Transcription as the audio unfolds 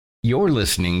You're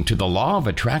listening to the Law of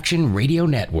Attraction Radio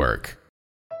Network.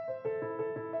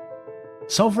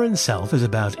 Sovereign Self is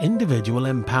about individual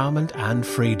empowerment and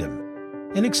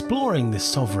freedom. In exploring this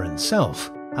sovereign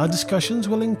self, our discussions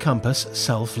will encompass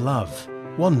self-love,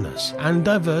 oneness, and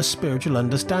diverse spiritual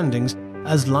understandings,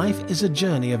 as life is a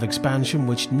journey of expansion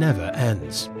which never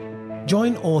ends.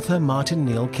 Join author Martin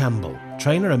Neil Campbell,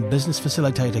 trainer and business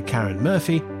facilitator Karen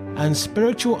Murphy, and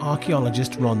spiritual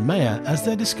archaeologist Ron Mayer as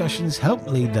their discussions help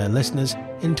lead their listeners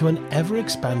into an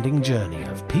ever-expanding journey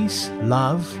of peace,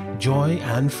 love, joy,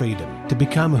 and freedom to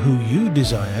become who you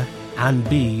desire and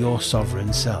be your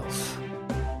sovereign self.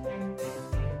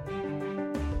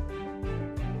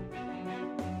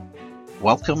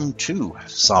 Welcome to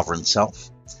Sovereign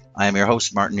Self. I am your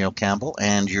host, Martin Neil Campbell,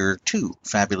 and your two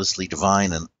fabulously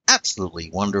divine and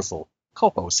absolutely wonderful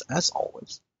co-hosts, as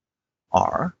always,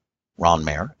 are Ron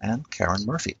Mayer and Karen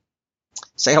Murphy.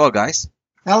 Say hello, guys.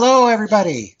 Hello,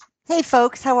 everybody. Hey,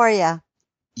 folks. How are you?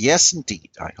 Yes, indeed.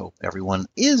 I hope everyone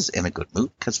is in a good mood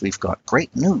because we've got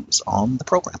great news on the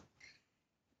program.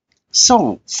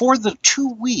 So, for the 2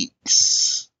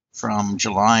 weeks from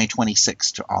July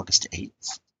 26th to August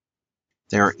 8th,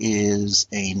 there is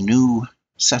a new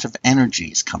set of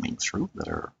energies coming through that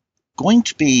are going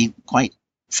to be quite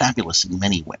fabulous in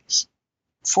many ways.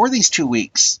 For these 2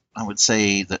 weeks, I would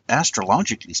say that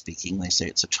astrologically speaking, they say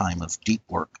it's a time of deep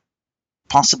work,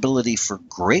 possibility for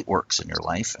great works in your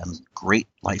life, and great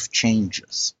life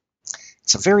changes.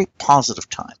 It's a very positive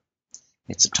time.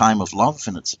 It's a time of love,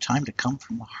 and it's a time to come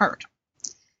from the heart,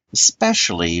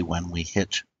 especially when we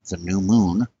hit the new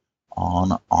moon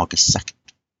on August 2nd.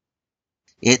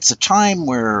 It's a time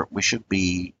where we should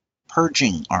be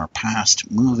purging our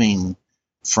past, moving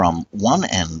from one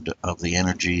end of the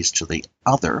energies to the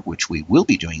other, which we will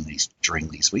be doing during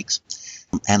these weeks.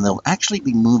 And they'll actually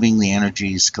be moving the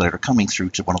energies that are coming through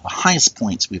to one of the highest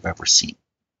points we've ever seen.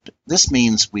 This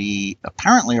means we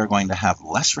apparently are going to have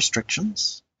less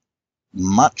restrictions,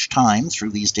 much time through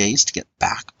these days to get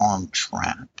back on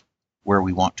track where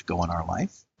we want to go in our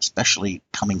life, especially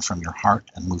coming from your heart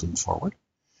and moving forward.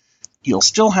 You'll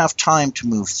still have time to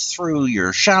move through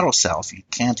your shadow self. You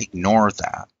can't ignore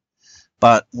that.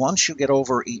 But once you get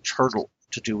over each hurdle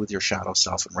to do with your shadow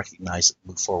self and recognize it and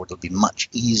move forward, it'll be much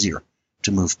easier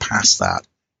to move past that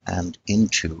and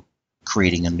into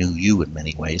creating a new you in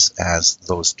many ways as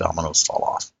those dominoes fall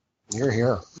off. You're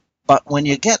here. But when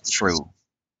you get through,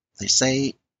 they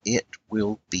say it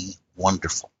will be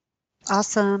wonderful.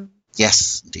 Awesome.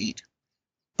 Yes, indeed.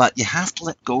 But you have to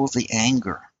let go of the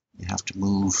anger. You have to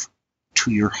move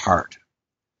to your heart.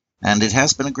 And it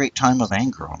has been a great time of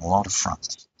anger on a lot of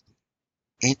fronts.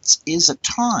 It is a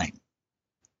time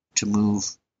to move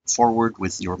forward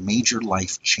with your major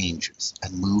life changes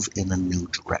and move in a new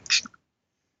direction.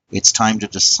 It's time to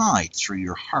decide through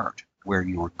your heart where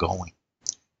you are going.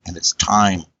 And it's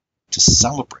time to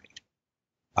celebrate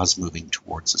us moving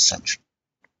towards ascension.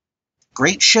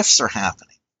 Great shifts are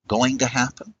happening, going to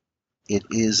happen. It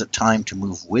is a time to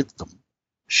move with them,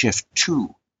 shift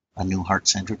to a new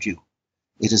heart-centered you.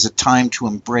 It is a time to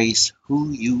embrace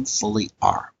who you fully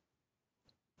are.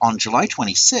 On July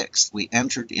 26th, we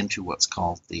entered into what's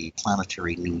called the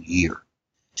Planetary New Year.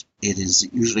 It is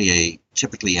usually a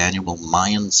typically annual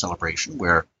Mayan celebration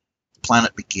where the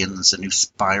planet begins a new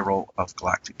spiral of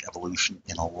galactic evolution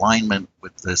in alignment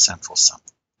with the central sun.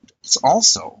 It's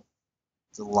also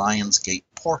the Lion's Gate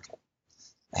portal,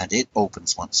 and it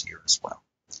opens once a year as well.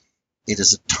 It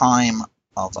is a time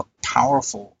of a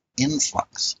powerful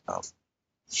influx of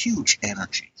huge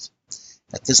energies.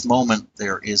 At this moment,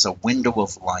 there is a window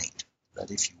of light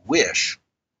that if you wish,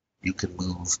 you can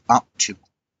move up to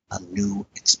a new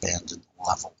expanded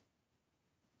level.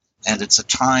 And it's a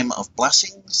time of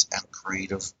blessings and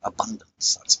creative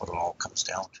abundance. That's what it all comes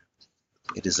down to.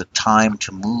 It is a time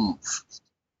to move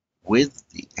with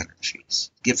the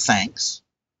energies, give thanks,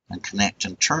 and connect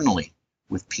internally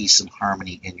with peace and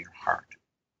harmony in your heart.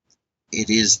 It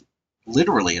is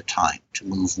literally a time to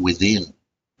move within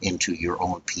into your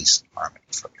own peace and harmony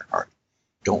from your heart.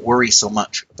 Don't worry so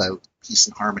much about peace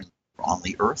and harmony on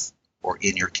the earth or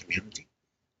in your community.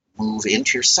 Move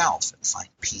into yourself and find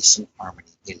peace and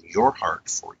harmony in your heart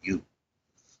for you.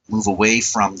 Move away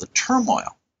from the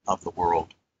turmoil of the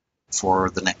world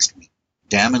for the next week.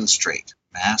 Demonstrate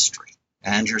mastery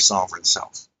and your sovereign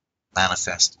self.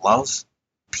 Manifest love,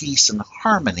 peace, and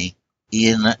harmony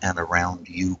in and around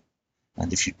you.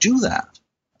 And if you do that,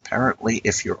 apparently,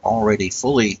 if you're already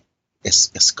fully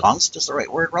ensconced, is the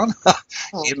right word, Ron?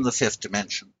 In the fifth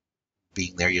dimension,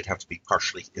 being there, you'd have to be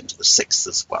partially into the sixth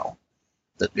as well.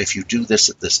 That if you do this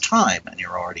at this time and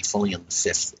you're already fully in the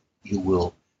fifth, you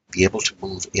will be able to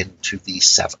move into the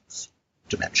seventh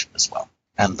dimension as well.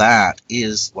 And that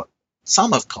is what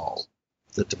some have called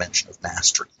the dimension of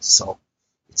mastery. So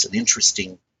it's an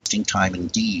interesting time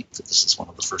indeed that this is one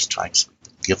of the first times we've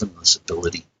been given this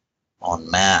ability en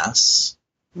masse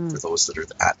for those that are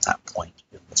at that point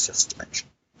in the fifth dimension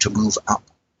to move up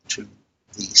to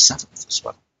the seventh as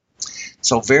well.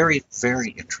 So very, very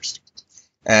interesting.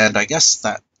 And I guess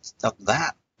that at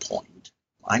that point,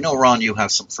 I know, Ron, you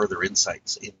have some further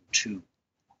insights into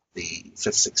the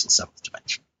fifth, sixth, and seventh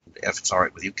dimension. If it's all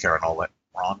right with you, Karen, I'll let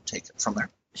Ron take it from there.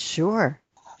 Sure.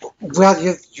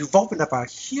 Well, you've opened up a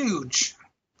huge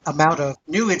amount of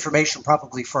new information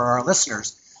probably for our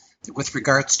listeners with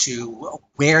regards to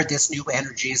where this new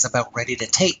energy is about ready to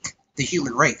take the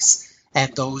human race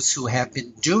and those who have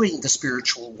been doing the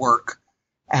spiritual work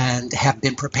and have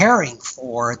been preparing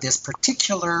for this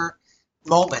particular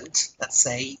moment, let's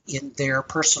say, in their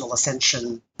personal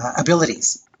ascension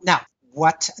abilities. Now,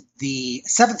 what the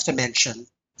seventh dimension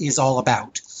is all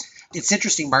about. It's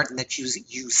interesting, Martin, that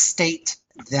you state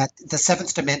that the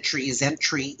seventh dimension is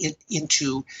entry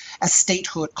into a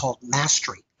statehood called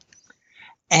mastery.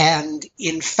 And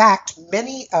in fact,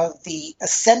 many of the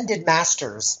ascended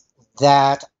masters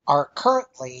that are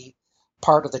currently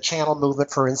part of the channel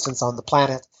movement, for instance, on the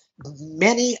planet,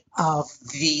 many of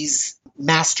these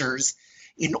masters,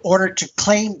 in order to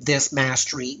claim this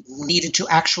mastery, needed to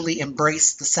actually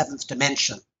embrace the seventh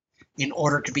dimension in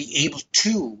order to be able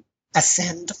to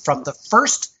ascend from the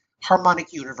first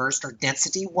harmonic universe, or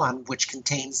density 1, which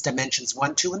contains dimensions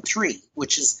 1, 2, and 3,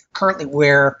 which is currently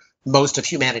where most of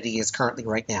humanity is currently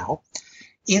right now,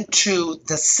 into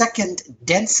the second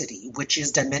density, which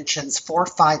is dimensions 4,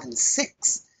 5, and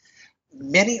 6.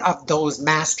 Many of those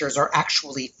masters are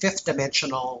actually fifth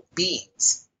dimensional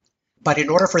beings. But in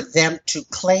order for them to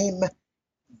claim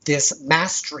this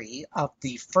mastery of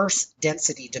the first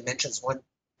density dimensions 1,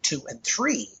 2, and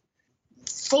 3,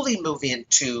 fully move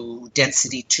into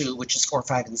density 2, which is 4,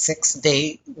 5, and 6,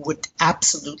 they would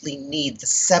absolutely need the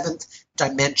seventh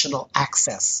dimensional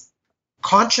access.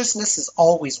 Consciousness is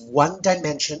always one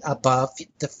dimension above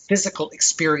the physical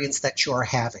experience that you are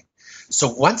having. So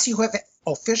once you have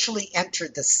officially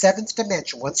entered the seventh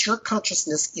dimension, once your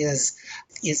consciousness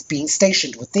is being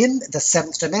stationed within the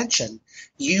seventh dimension,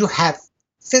 you have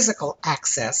physical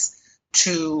access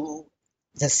to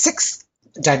the sixth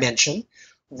dimension,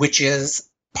 which is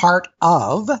part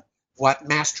of what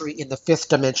mastery in the fifth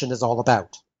dimension is all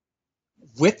about.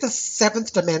 With the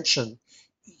seventh dimension,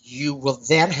 you will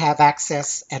then have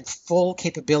access and full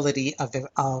capability of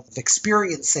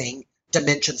experiencing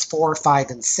dimensions 4, 5,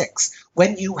 and 6.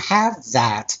 When you have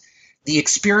that, the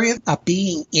experience of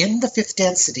being in the fifth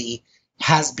density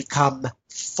has become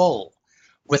full.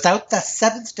 Without the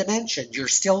seventh dimension, you're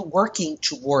still working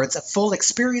towards a full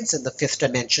experience in the fifth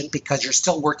dimension because you're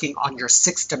still working on your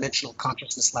sixth dimensional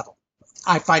consciousness level.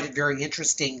 I find it very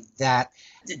interesting that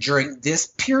during this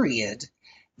period,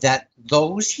 that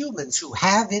those humans who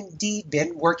have indeed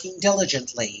been working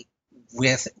diligently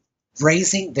with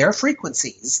raising their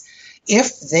frequencies,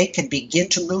 if they can begin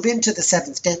to move into the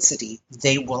seventh density,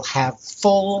 they will have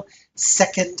full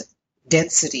second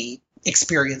density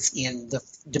experience in the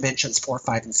dimensions 4,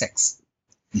 5, and 6.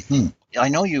 Mm-hmm. I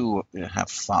know you have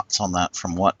thoughts on that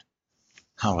from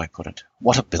how do I put it?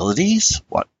 What abilities,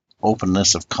 what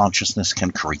openness of consciousness can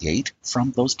create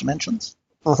from those dimensions?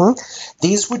 Mm-hmm.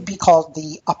 These would be called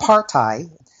the apartheid.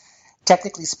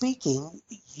 Technically speaking,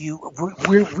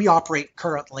 we operate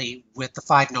currently with the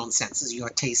 5 known senses. You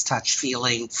have taste, touch,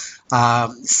 feeling,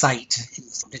 sight,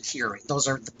 and hearing. Those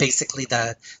are basically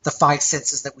the 5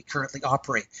 senses that we currently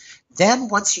operate. Then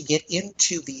once you get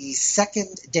into the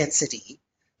second density,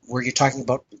 where you're talking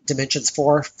about dimensions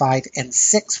 4, 5, and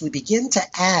 6, we begin to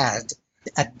add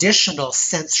additional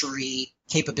sensory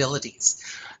capabilities.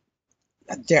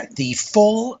 The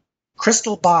full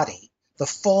crystal body, the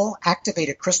full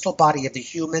activated crystal body of the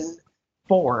human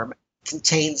form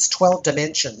contains 12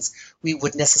 dimensions. We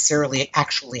would necessarily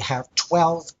actually have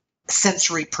 12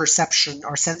 sensory perception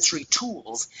or sensory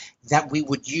tools that we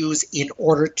would use in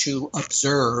order to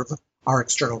observe our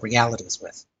external realities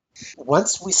with.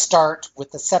 Once we start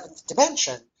with the seventh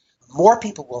dimension, more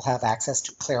people will have access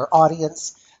to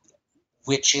clairaudience,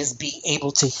 which is being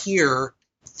able to hear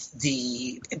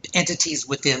the entities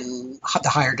within the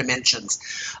higher dimensions.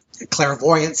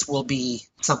 Clairvoyance will be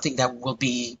something that will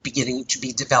be beginning to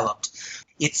be developed.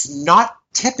 It's not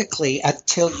typically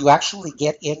until you actually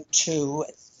get into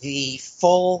the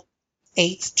full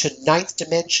 8th to 9th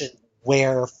dimension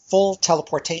where full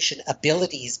teleportation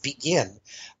abilities begin,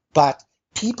 but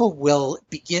people will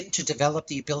begin to develop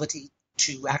the ability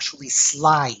to actually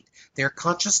slide their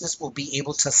consciousness will be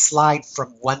able to slide from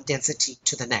one density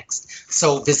to the next.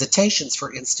 So visitations,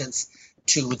 for instance,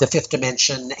 to the fifth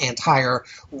dimension and higher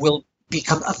will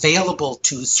become available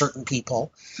to certain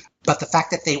people. But the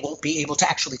fact that they won't be able to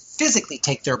actually physically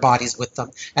take their bodies with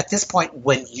them, at this point,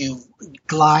 when you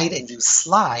glide and you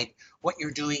slide, what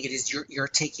you're doing is you're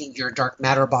taking your dark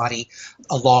matter body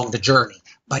along the journey.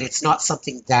 But it's not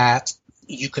something that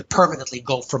you could permanently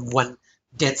go from one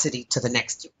density to the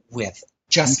next with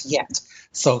just yet.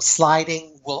 So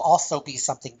sliding will also be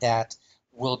something that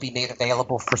will be made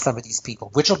available for some of these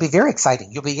people, which will be very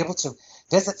exciting. You'll be able to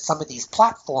visit some of these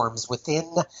platforms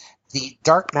within the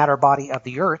dark matter body of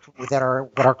the Earth that are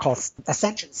what are called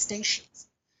ascension stations.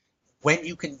 When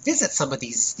you can visit some of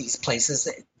these places,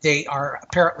 they are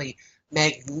apparently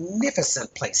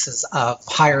magnificent places of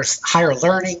higher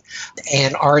learning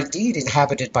and are indeed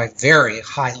inhabited by very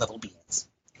high level beings.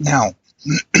 Now,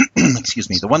 excuse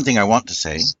me, the one thing I want to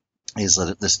say is that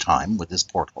at this time, with this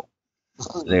portal,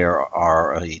 there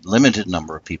are a limited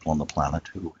number of people on the planet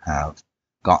who have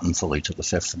gotten fully to the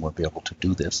fifth and will be able to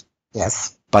do this.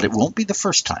 Yes. But it won't be the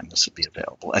first time this will be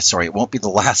available. Sorry, it won't be the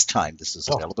last time this is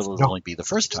available. It'll only be the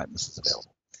first time this is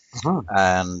available.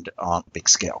 And on a big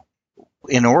scale.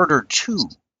 In order to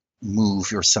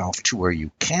move yourself to where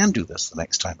you can do this the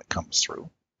next time it comes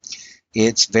through,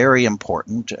 it's very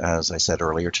important, as I said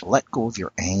earlier, to let go of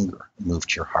your anger and move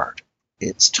to your heart.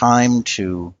 It's time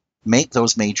to make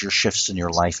those major shifts in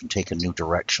your life and take a new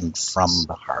direction from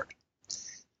the heart.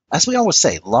 As we always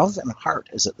say, love and heart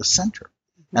is at the center,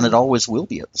 and it always will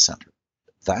be at the center.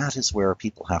 That is where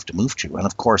people have to move to. And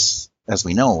of course, as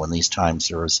we know, in these times,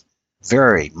 there is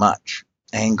very much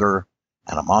anger,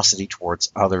 animosity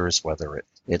towards others, whether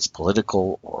it's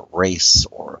political or race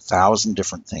or 1,000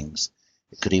 different things.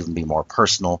 It could even be more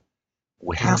personal.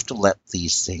 We have to let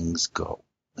these things go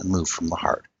and move from the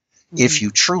heart. If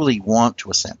you truly want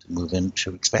to ascend and move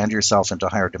into, expand yourself into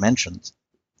higher dimensions,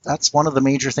 that's one of the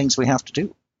major things we have to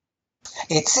do.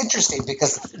 It's interesting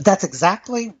because that's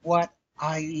exactly what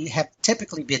I have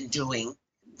typically been doing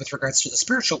with regards to the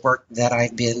spiritual work that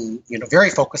I've been, very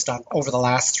focused on over the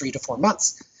last 3 to 4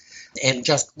 months. And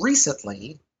just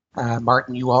recently,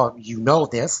 Martin, you know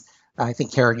this. I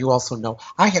think, Karen, you also know,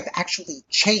 I have actually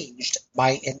changed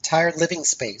my entire living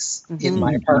space in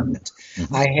my apartment.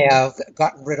 I have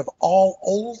gotten rid of all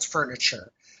old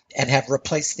furniture and have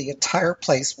replaced the entire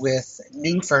place with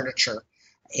new furniture.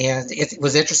 And it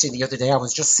was interesting the other day, I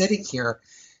was just sitting here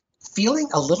feeling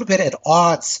a little bit at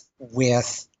odds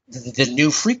with the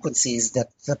new frequencies that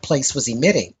the place was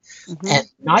emitting and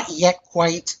not yet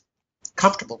quite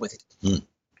comfortable with it.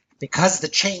 Because the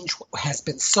change has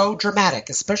been so dramatic,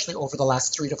 especially over the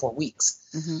last 3 to 4 weeks,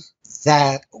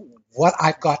 that what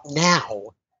I've got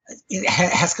now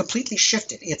has completely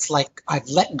shifted. It's like I've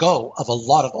let go of a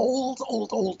lot of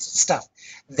old stuff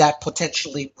that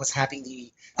potentially was having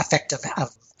the effect of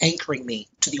anchoring me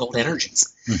to the old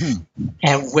energies.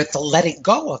 And with the letting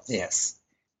go of this,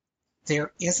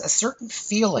 there is a certain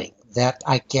feeling that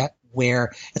I get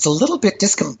where it's a little bit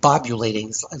discombobulating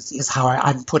is how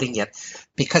I'm putting it,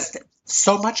 because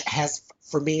so much has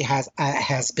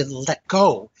been let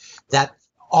go that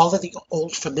all of the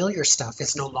old familiar stuff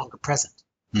is no longer present.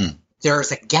 There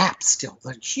is a gap still,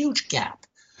 a huge gap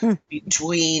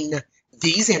between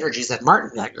these energies that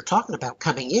Martin, that you're talking about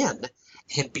coming in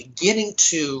and beginning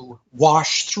to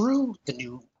wash through the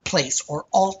new place or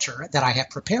altar that I have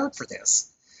prepared for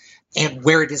this and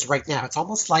where it is right now. It's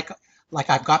almost like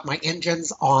I've got my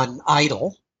engines on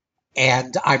idle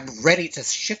and I'm ready to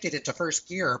shift it into first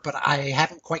gear, but I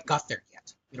haven't quite got there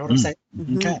yet. You know what I'm saying?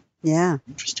 Okay. Yeah.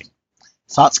 Interesting.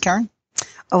 Thoughts, Karen?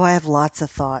 Oh, I have lots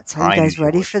of thoughts. Are you guys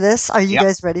ready for this? Are you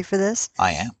guys ready for this?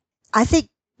 I am. I think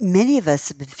many of us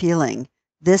have been feeling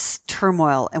this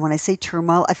turmoil. And when I say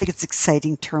turmoil, I think it's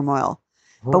exciting turmoil.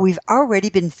 But we've already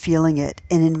been feeling it.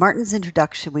 And in Martin's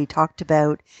introduction, we talked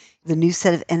about the new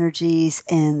set of energies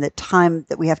and the time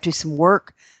that we have to do some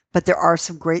work. But there are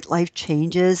some great life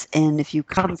changes. And if you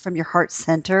come from your heart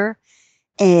center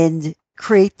and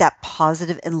create that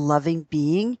positive and loving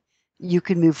being, you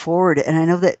can move forward. And I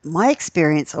know that my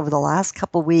experience over the last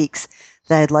couple of weeks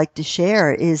that I'd like to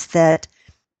share is that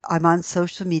I'm on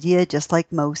social media just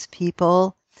like most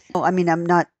people. I mean, I'm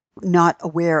not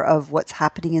aware of what's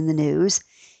happening in the news.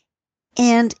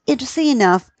 And interesting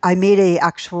enough, I made a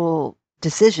actual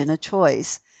decision, a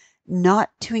choice, not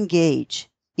to engage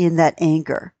in that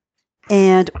anger.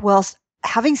 And whilst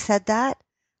having said that,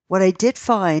 what I did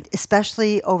find,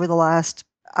 especially over the last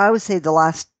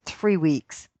 3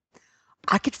 weeks,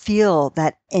 I could feel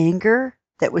that anger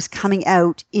that was coming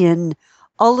out in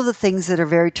all of the things that are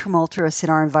very tumultuous in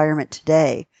our environment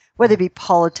today, whether it be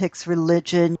politics,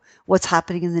 religion, what's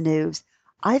happening in the news.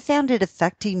 I found it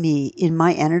affecting me in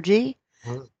my energy.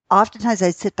 Oftentimes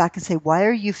I'd sit back and say, why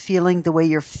are you feeling the way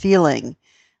you're feeling?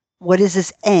 What is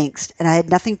this angst? And I had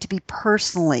nothing to be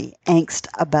personally angst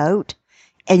about.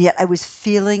 And yet I was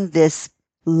feeling this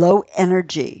low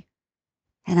energy.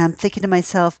 And I'm thinking to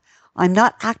myself, I'm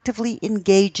not actively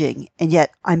engaging, and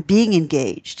yet I'm being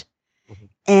engaged.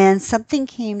 And something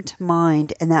came to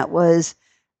mind, and that was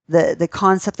the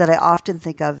concept that I often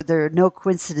think of. There are no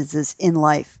coincidences in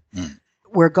life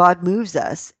where God moves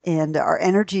us and our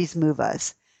energies move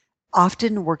us,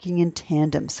 often working in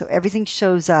tandem. So everything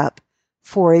shows up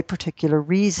for a particular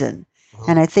reason.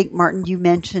 And I think, Martin, you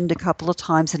mentioned a couple of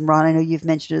times, and Ron, I know you've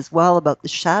mentioned as well, about the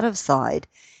shadow side.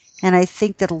 And I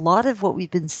think that a lot of what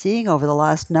we've been seeing over the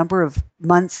last number of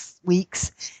months,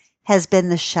 weeks, has been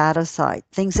the shadow side,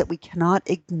 things that we cannot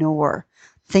ignore,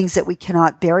 things that we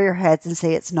cannot bury our heads and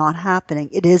say it's not happening.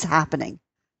 It is happening.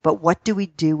 But what do we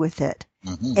do with it?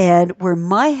 And where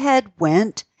my head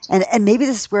went, and maybe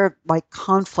this is where my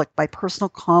conflict, my personal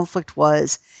conflict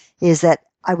was, is that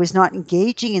I was not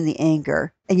engaging in the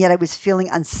anger, and yet I was feeling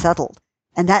unsettled.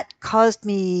 And that caused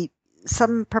me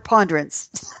some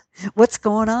preponderance. What's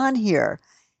going on here?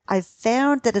 I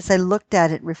found that as I looked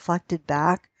at it, reflected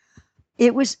back,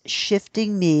 it was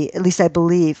shifting me, at least I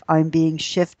believe I'm being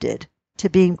shifted to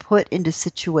being put into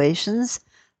situations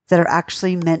that are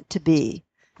actually meant to be,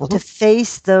 to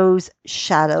face those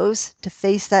shadows, to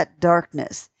face that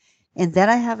darkness. And then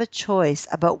I have a choice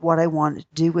about what I want to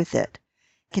do with it.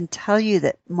 I can tell you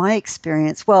that my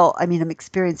experience, well, I mean, I'm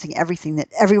experiencing everything that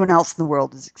everyone else in the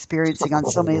world is experiencing on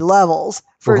so many levels,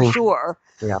 for sure.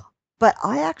 Yeah. But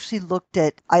I actually looked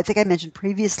at, I think I mentioned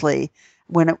previously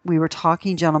when we were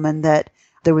talking, gentlemen, that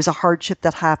there was a hardship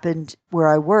that happened where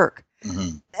I work.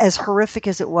 As horrific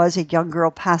as it was, a young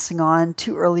girl passing on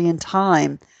too early in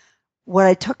time, what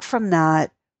I took from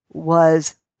that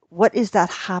was, what is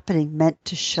that happening meant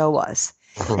to show us?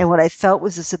 And what I felt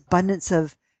was this abundance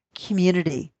of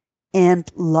community and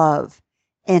love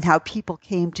and how people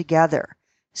came together.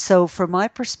 So from my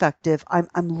perspective,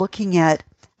 I'm looking at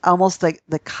almost like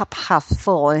the cup half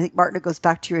full. And I think, Martin, it goes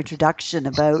back to your introduction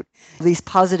about these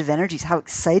positive energies. How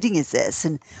exciting is this?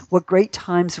 And what great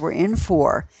times we're in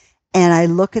for. And I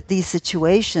look at these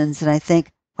situations and I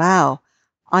think, wow,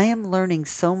 I am learning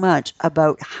so much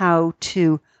about how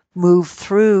to move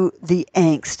through the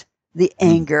angst, the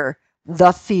anger,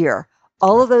 the fear,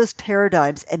 all of those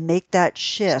paradigms, and make that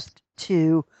shift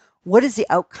to, what is the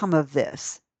outcome of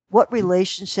this? What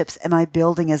relationships am I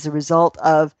building as a result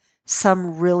of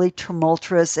some really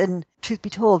tumultuous and, truth be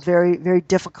told, very, very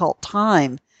difficult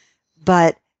time?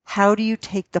 But how do you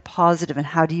take the positive and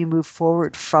how do you move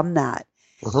forward from that?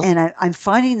 And I'm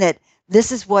finding that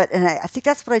this is what, and I think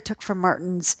that's what I took from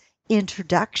Martin's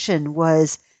introduction,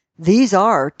 was these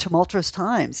are tumultuous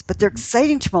times, but they're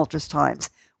exciting tumultuous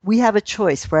times. We have a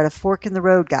choice. We're at a fork in the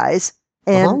road, guys,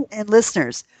 and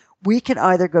listeners. We can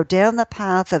either go down the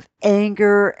path of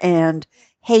anger and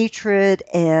hatred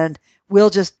and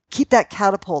we'll just keep that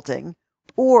catapulting,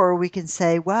 or we can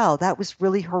say, wow, that was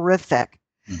really horrific.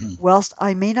 Whilst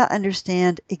I may not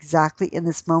understand exactly in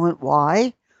this moment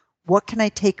why, what can I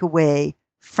take away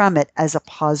from it as a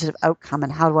positive outcome,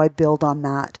 and how do I build on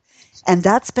that? And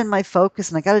that's been my focus.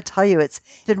 And I got to tell you, it's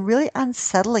been really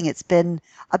unsettling. It's been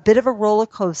a bit of a roller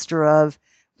coaster of,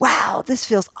 wow, this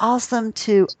feels awesome,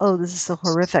 to, oh, this is so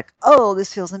horrific. Oh,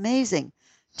 this feels amazing,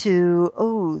 to,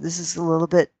 oh, this is a little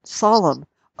bit solemn.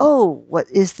 Oh, what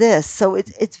is this? So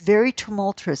it's very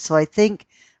tumultuous. So I think,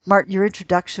 Martin, your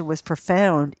introduction was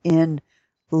profound in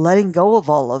letting go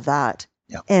of all of that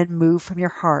and move from your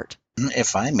heart.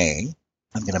 If I may,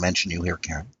 I'm going to mention you here,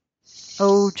 Karen.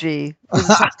 Oh, gee.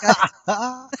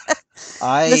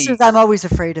 Listeners, I'm always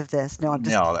afraid of this. No,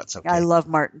 that's okay. I love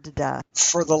Martin to death.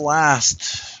 For the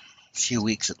last few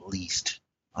weeks at least,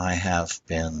 I have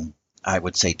been, I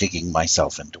would say, digging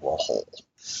myself into a hole.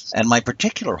 And my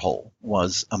particular hole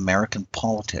was American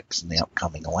politics in the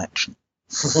upcoming election.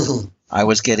 I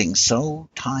was getting so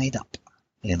tied up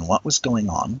in what was going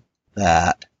on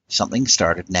that something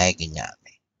started nagging at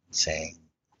me, saying,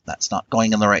 that's not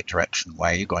going in the right direction.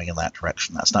 Why are you going in that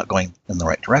direction? That's not going in the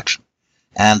right direction.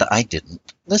 And I didn't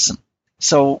listen.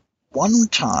 So one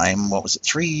time, what was it,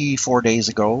 3-4 days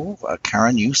ago,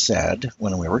 Karen, you said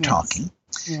when we were talking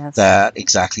that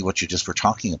exactly what you just were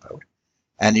talking about.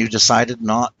 And you decided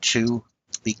not to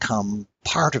become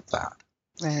part of that.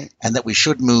 Right. And that we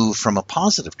should move from a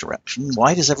positive direction.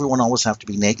 Why does everyone always have to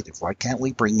be negative? Why can't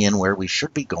we bring in where we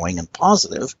should be going and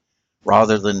positive,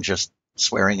 rather than just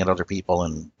swearing at other people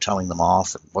and telling them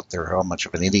off and how much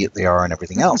of an idiot they are and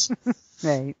everything else?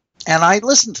 Right. And I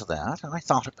listened to that and I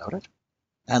thought about it.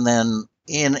 And then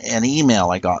in an email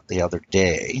I got the other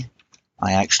day,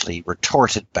 I actually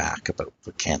retorted back about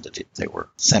the candidate they were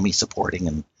semi-supporting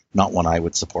and not one I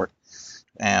would support.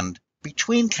 And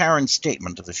between Karen's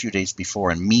statement of a few days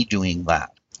before and me doing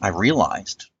that, I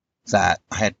realized that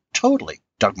I had totally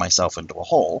dug myself into a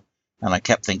hole. And I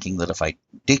kept thinking that if I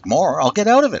dig more, I'll get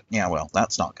out of it. Yeah, well,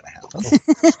 that's not going to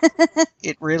happen.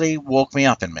 It really woke me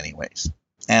up in many ways.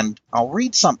 And I'll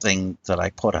read something that I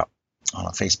put up on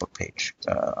a Facebook page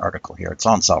article here. It's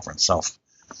on Sovereign Self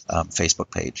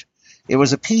Facebook page. It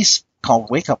was a piece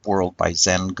called Wake Up World by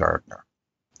Zen Gardner.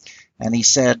 And he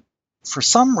said, for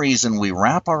some reason, we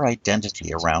wrap our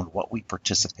identity around what we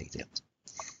participate in.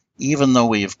 Even though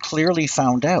we have clearly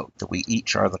found out that we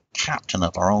each are the captain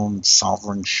of our own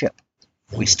sovereign ship,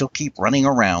 we still keep running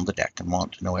around the deck and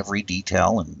want to know every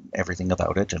detail and everything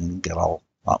about it and get all,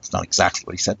 well, it's not exactly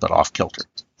what he said, but off kilter.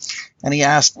 And he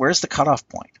asked, where's the cutoff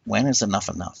point? When is enough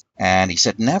enough? And he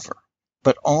said, never,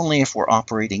 but only if we're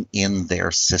operating in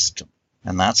their system.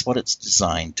 And that's what it's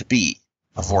designed to be,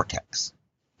 a vortex.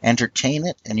 Entertain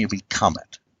it and you become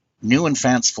it. New and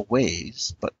fanciful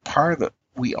ways, but part of it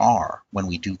we are when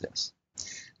we do this.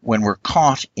 When we're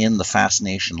caught in the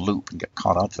fascination loop and get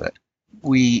caught up with it,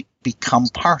 we become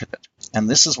part of it. And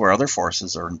this is where other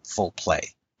forces are in full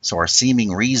play. So our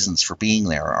seeming reasons for being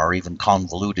there are even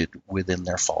convoluted within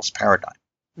their false paradigm.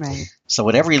 Right. So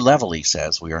at every level, he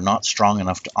says, we are not strong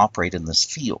enough to operate in this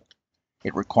field.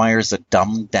 It requires a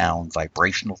dumbed-down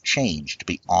vibrational change to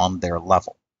be on their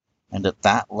level. And at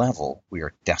that level, we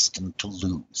are destined to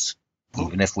lose,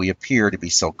 even if we appear to be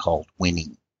so-called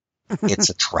winning. It's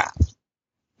a trap.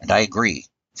 And I agree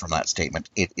from that statement.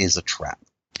 It is a trap.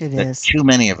 It that is. Too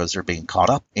many of us are being caught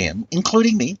up in,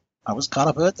 including me. I was caught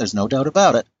up in it. There's no doubt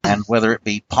about it. And whether it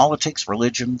be politics,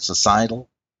 religion, societal,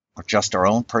 or just our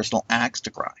own personal axe to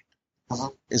grind,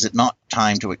 is it not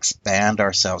time to expand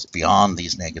ourselves beyond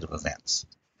these negative events?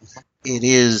 It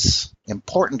is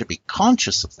important to be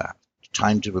conscious of that.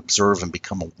 Time to observe and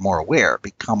become more aware,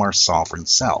 become our sovereign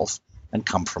self, and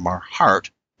come from our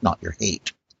heart, not your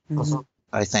hate. Mhm.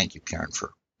 I thank you, Karen,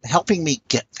 for helping me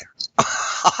get there.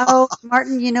 Oh,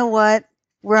 Martin, you know what?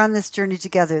 We're on this journey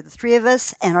together. The three of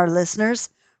us and our listeners,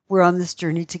 we're on this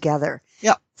journey together.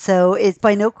 Yeah. So it's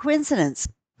by no coincidence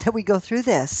that we go through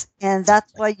this. And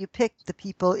that's why you picked the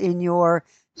people in your,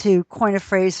 to coin a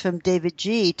phrase from David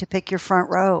G., to pick your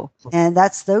front row. And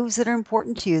that's those that are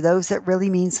important to you, those that really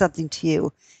mean something to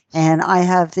you. And I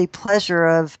have the pleasure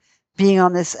of being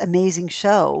on this amazing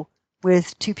show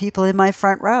with two people in my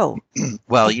front row.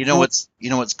 Well, you know what's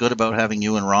good about having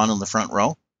you and Ron in the front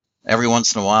row? Every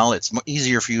once in a while, it's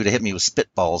easier for you to hit me with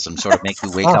spitballs and sort of make me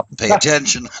wake up and pay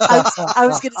attention. I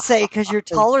was going to say, because you're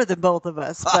taller than both of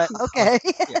us, but okay.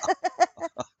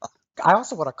 I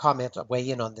also want to comment, weigh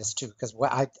in on this too, because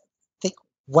I think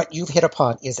what you've hit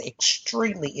upon is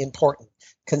extremely important,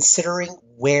 considering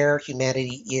where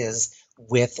humanity is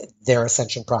with their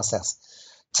ascension process.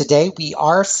 Today,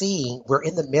 we're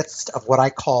in the midst of what I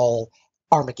call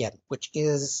Armageddon, which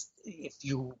is, if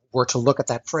you were to look at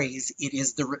that phrase, it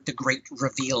is the great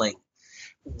revealing,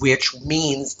 which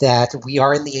means that we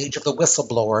are in the age of the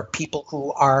whistleblower, people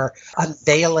who are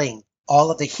unveiling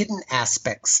all of the hidden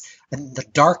aspects and the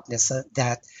darkness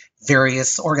that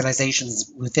various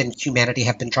organizations within humanity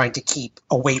have been trying to keep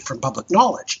away from public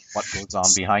knowledge. What goes on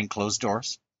behind closed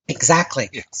doors? Exactly.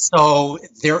 Yeah. So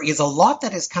there is a lot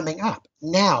that is coming up.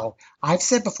 Now, I've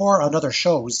said before on other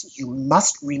shows, you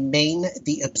must remain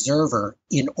the observer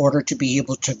in order to be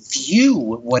able to view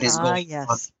what is going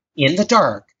on in the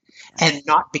dark and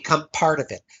not become part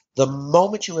of it. The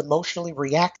moment you emotionally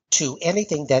react to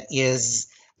anything that is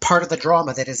part of the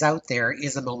drama that is out there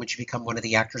is the moment you become one of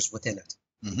the actors within it.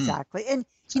 Mm-hmm. Exactly. And,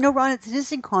 Ron, it's an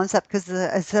interesting concept because,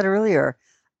 I said earlier,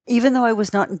 even though I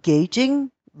was not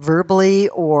engaging verbally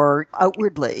or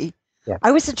outwardly,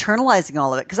 I was internalizing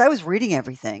all of it because I was reading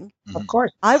everything. Mm-hmm. Of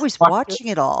course. I was watching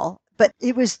it all, but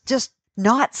it was just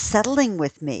not settling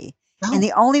with me. No. And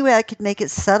the only way I could make it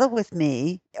settle with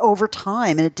me over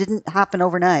time, and it didn't happen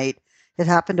overnight, it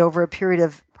happened over a period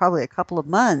of probably a couple of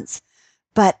months,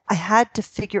 but I had to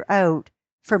figure out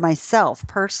for myself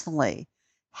personally,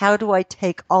 how do I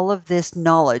take all of this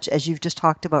knowledge, as you've just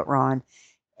talked about, Ron,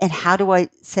 and how do I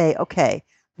say, okay,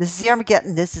 this is the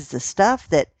Armageddon, this is the stuff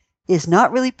that is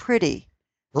not really pretty,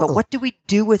 but what do we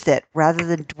do with it rather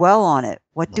than dwell on it?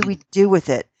 What do we do with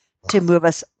it to move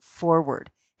us forward?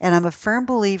 And I'm a firm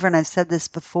believer, and I've said this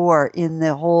before, in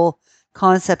the whole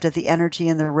concept of the energy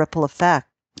and the ripple effect.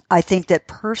 I think that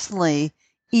personally,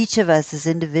 each of us as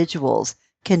individuals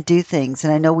can do things,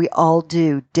 and I know we all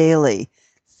do daily,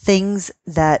 things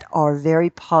that are very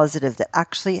positive that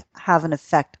actually have an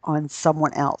effect on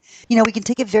someone else. We can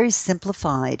take it very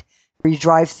simplified where you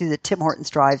drive through the Tim Hortons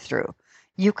drive-through.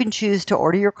 You can choose to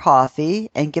order your coffee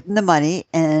and give them the money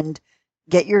and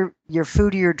get your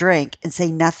food or your drink and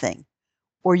say nothing.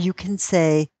 Or you can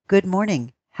say, "Good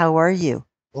morning. How are you?"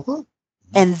 Mhm.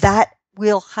 And that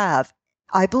will have,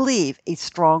 I believe, a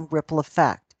strong ripple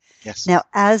effect. Yes. Now,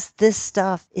 as this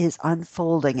stuff is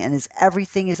unfolding and as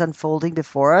everything is unfolding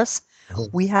before us,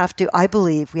 I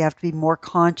believe we have to be more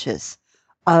conscious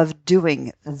of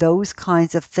doing those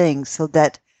kinds of things so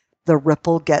that the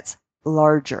ripple gets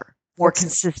larger, more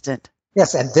consistent.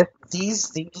 Yes, and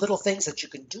these little things that you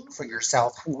can do for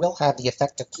yourself will have the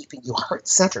effect of keeping you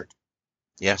heart-centered.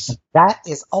 Yes. That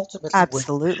is ultimately what it should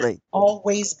Absolutely.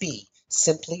 always be,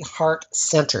 simply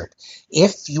heart-centered.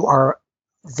 If you are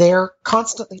there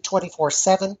constantly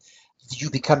 24/7, you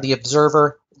become the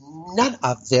observer. None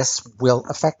of this will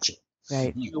affect you.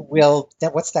 Right.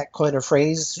 What's that kind of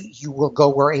phrase? You will go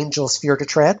where angels fear to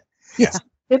tread. Yeah.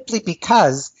 Simply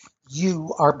because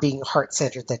you are being heart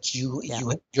centered, that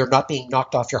you're not being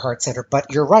knocked off your heart center.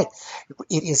 But you're right,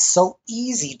 it is so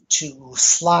easy to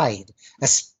slide,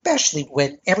 especially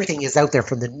when everything is out there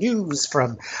from the news,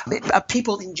 from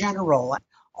people in general,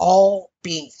 all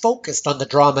being focused on the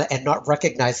drama and not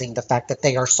recognizing the fact that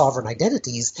they are sovereign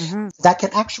identities Mm-hmm. that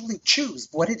can actually choose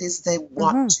what it is they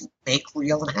want Mm-hmm. to make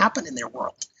real and happen in their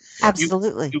world.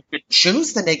 Absolutely. You could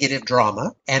choose the negative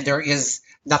drama, and there is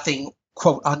nothing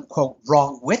quote unquote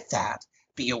wrong with that.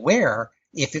 Be aware,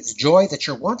 if it's joy that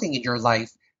you're wanting in your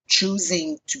life,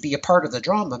 choosing to be a part of the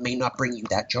drama may not bring you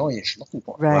that joy as you're looking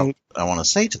for. Well, Right. I want to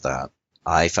say to that,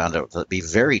 I found out that to be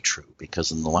very true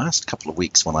because in the last couple of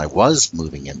weeks when I was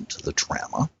moving into the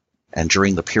drama, and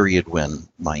during the period when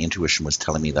my intuition was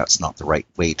telling me that's not the right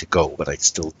way to go, but I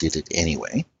still did it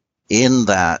anyway, in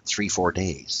that 3-4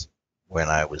 days when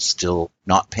I was still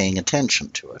not paying attention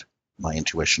to it, my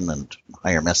intuition and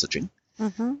higher messaging,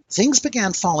 Mm-hmm. things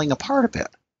began falling apart a bit.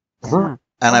 Yeah.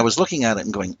 And I was looking at it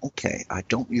and going, okay, I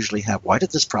don't usually have, why did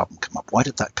this problem come up? Why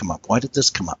did that come up? Why did this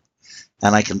come up?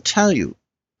 And I can tell you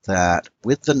that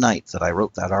with the night that I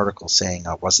wrote that article saying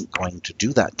I wasn't going to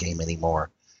do that game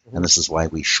anymore, and this is why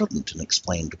we shouldn't, and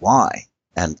explained why,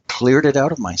 and cleared it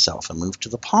out of myself and moved to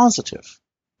the positive.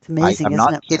 It's amazing, I'm isn't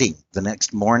not it? kidding. The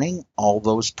next morning, all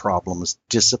those problems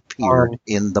disappeared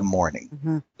in the morning.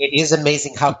 Mm-hmm. It is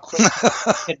amazing how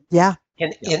quickly Yeah.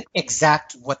 can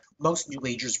exact what most New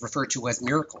Agers refer to as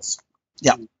miracles.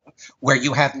 Yeah. Where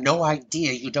you have no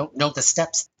idea, you don't know the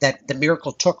steps that the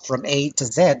miracle took from A to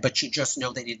Z, but you just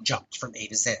know that it jumped from A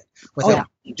to Z without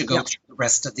needing to go through the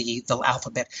rest of the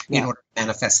alphabet in order to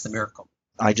manifest the miracle.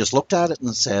 I just looked at it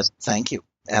and said, thank you.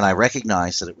 And I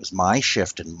recognized that it was my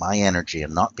shift in my energy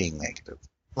and not being negative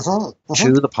to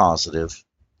the positive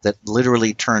that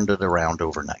literally turned it around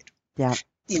overnight. Yeah.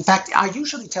 In fact, I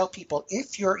usually tell people,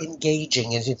 if you're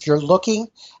engaging and if you're looking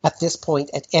at this point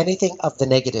at anything of the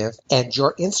negative and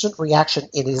your instant reaction,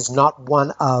 it is not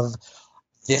one of,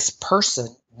 this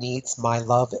person needs my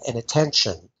love and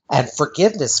attention and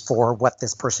forgiveness for what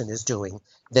this person is doing,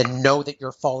 then know that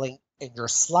you're falling and you're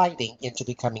sliding into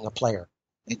becoming a player.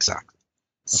 Exactly.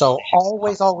 So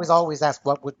always ask,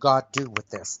 what would God do with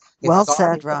this? Well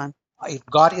said, Ron. If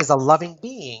God is a loving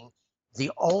being,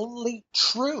 the only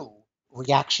true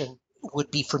reaction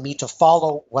would be for me to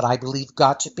follow what I believe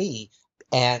God to be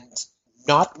and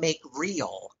not make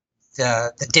real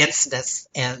the denseness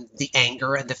and the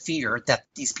anger and the fear that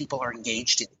these people are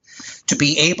engaged in. To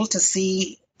be able to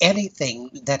see anything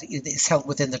that is held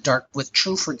within the dark with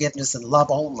true forgiveness and love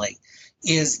only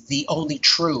is the only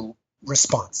true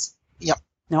response. Yep.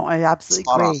 No, I absolutely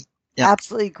Spot on. agree. Yeah.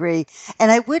 Absolutely agree.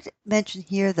 And I would mention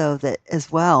here, though, that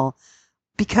as well,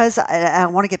 because I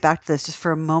want to get back to this just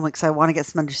for a moment because I want to get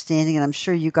some understanding, and I'm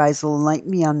sure you guys will enlighten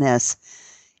me on this.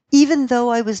 Even though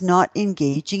I was not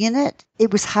engaging in it,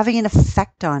 it was having an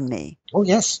effect on me. Oh,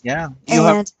 yes. Yeah.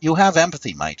 And You have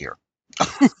empathy, my dear.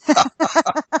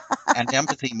 And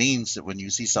empathy means that when you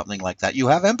see something like that, you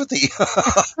have empathy.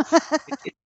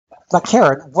 But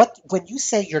Karen, when you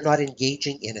say you're not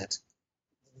engaging in it,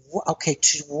 okay,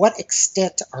 to what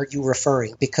extent are you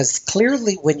referring? Because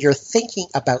clearly when you're thinking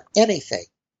about anything,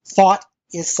 thought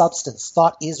is substance,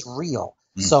 thought is real.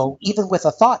 So even with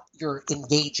a thought, you're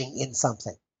engaging in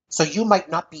something. So you might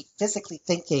not be physically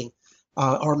thinking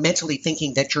or mentally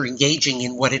thinking that you're engaging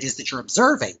in what it is that you're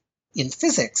observing. In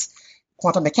physics,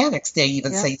 quantum mechanics, they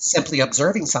even say simply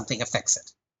observing something affects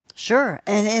it. Sure.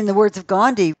 And in the words of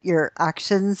Gandhi, your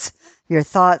actions, your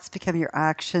thoughts become your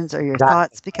actions, or your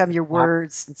thoughts become your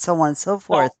words, and so on and so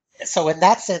forth. So in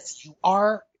that sense, you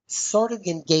are sort of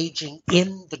engaging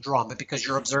in the drama because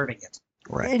you're observing it.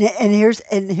 Right.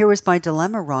 And here was my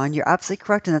dilemma, Ron. You're absolutely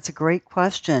correct, and that's a great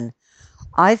question.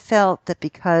 I felt that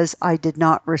because I did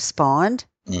not respond,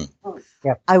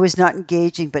 Yeah. I was not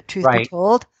engaging, but truth be Right.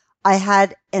 told, I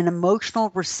had an emotional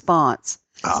response.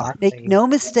 Exactly. Make no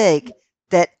mistake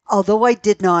that although I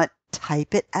did not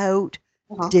type it out,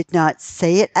 did not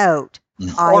say it out,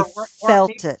 I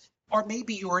felt it. Or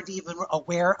maybe you weren't even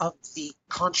aware of the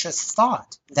conscious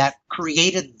thought that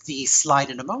created the slide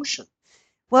in emotion.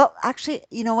 Well, actually,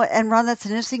 you know what? And Ron, that's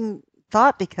an interesting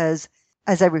thought because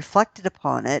as I reflected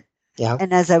upon it, Yeah.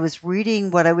 and as I was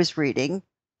reading what I was reading,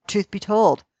 truth be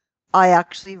told, I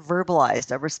actually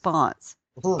verbalized a response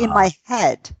in my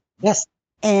head. Yes.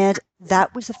 And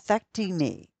that was affecting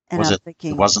me. And I'm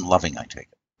thinking, It wasn't loving, I take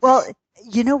it. well,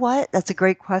 you know what? That's a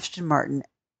great question, Martin.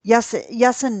 Yes,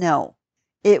 yes and no.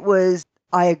 It was,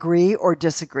 I agree or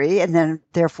disagree, and then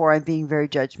therefore I'm being very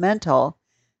judgmental.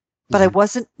 But I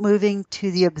wasn't moving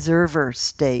to the observer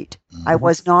state. I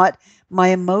was not, my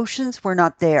emotions were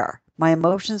not there. My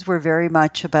emotions were very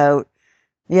much about,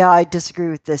 yeah, I disagree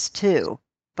with this too.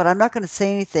 But I'm not going to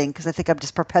say anything because I think I'm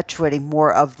just perpetuating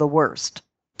more of the worst.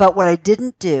 But what I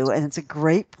didn't do, and it's a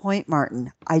great point,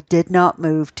 Martin, I did not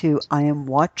move to, I am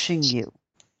watching you.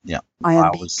 Yeah. I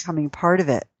am becoming part of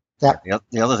it. Yeah.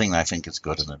 The other thing that I think is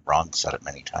good, and Ron said it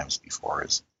many times before,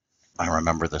 is I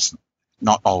remember this,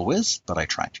 not always, but I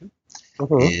try to,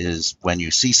 is when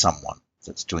you see someone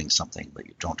that's doing something that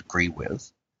you don't agree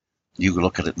with, you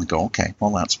look at it and go, okay,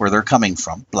 well, that's where they're coming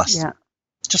from. Bless them.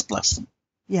 Just bless them.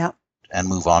 Yeah. And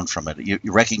move on from it.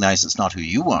 You recognize it's not who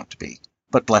you want to be,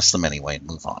 but bless them anyway and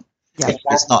move on. Yeah.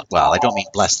 It's not, well, I don't mean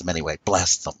bless them anyway.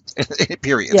 Bless them.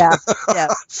 Period. Yeah.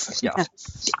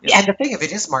 And the thing of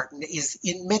it is, Martin, is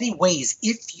in many ways,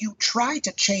 if you try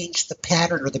to change the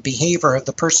pattern or the behavior of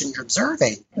the person you're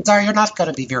observing, you're not going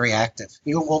to be very active.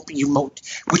 You won't,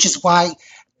 which is why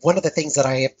one of the things that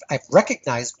I've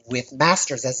recognized with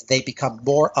masters as they become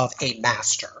more of a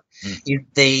master,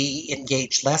 they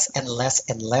engage less and less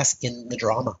and less in the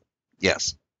drama.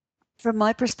 Yes. From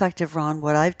my perspective, Ron,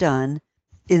 what I've done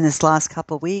in this last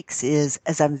couple of weeks is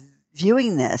as I'm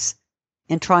viewing this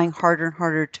and trying harder and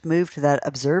harder to move to that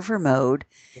observer mode,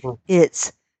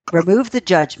 it's remove the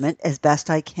judgment as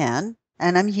best I can.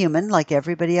 And I'm human like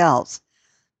everybody else.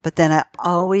 But then I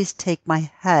always take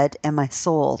my head and my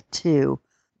soul to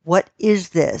what is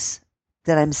this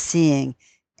that I'm seeing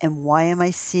and why am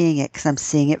I seeing it? Because I'm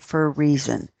seeing it for a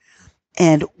reason.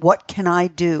 And what can I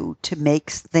do to make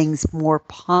things more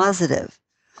positive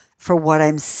for what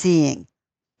I'm seeing?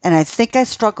 And I think I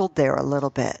struggled there a little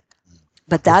bit,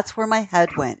 but that's where my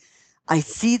head went. I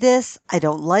see this. I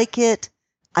don't like it.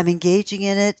 I'm engaging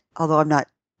in it, although I'm not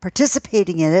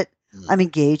participating in it. I'm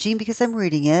engaging because I'm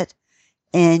reading it,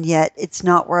 and yet it's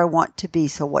not where I want to be.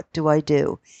 So what do I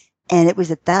do? And it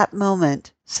was at that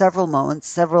moment,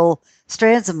 several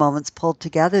strands of moments pulled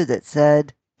together that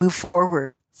said, move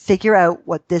forward, figure out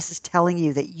what this is telling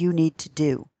you that you need to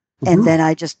do. And then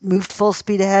I just moved full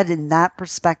speed ahead in that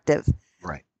perspective.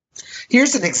 Right.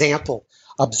 Here's an example,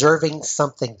 observing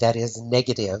something that is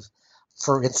negative.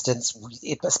 For instance,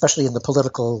 especially in the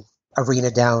political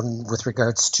arena down with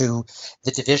regards to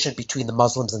the division between the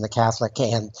Muslims and the Catholic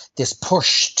and this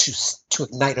push to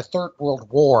ignite a third world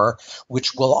war,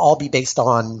 which will all be based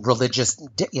on religious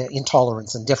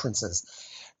intolerance and differences.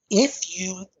 If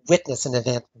you witness an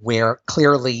event where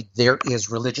clearly there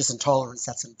is religious intolerance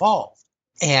that's involved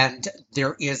and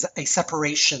there is a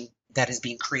separation that is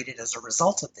being created as a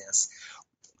result of this,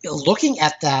 looking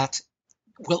at that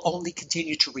will only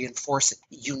continue to reinforce it.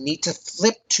 You need to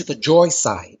flip to the joy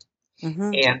side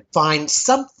and find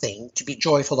something to be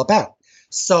joyful about.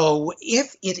 So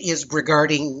if it is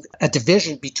regarding a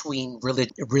division between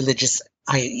religious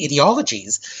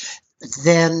ideologies,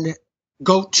 then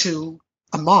go to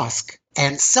a mosque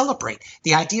and celebrate.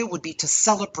 The idea would be to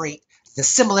celebrate the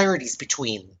similarities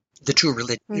between the two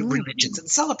religions and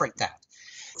celebrate that,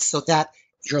 so that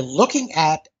you're looking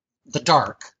at the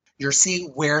dark, you're seeing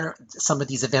where some of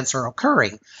these events are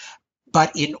occurring,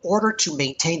 but in order to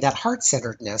maintain that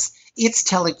heart-centeredness, it's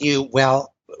telling you,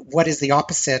 well, what is the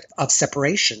opposite of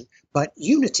separation but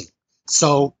unity?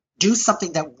 So do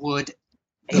something that would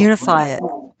unify it.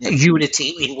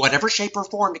 Unity in whatever shape or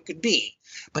form it could be,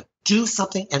 but do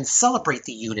something and celebrate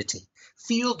the unity.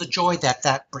 Feel the joy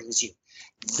that brings you.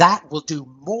 That will do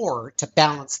more to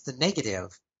balance the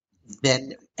negative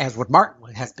than, as what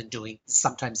Martin has been doing,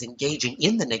 sometimes engaging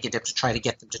in the negative to try to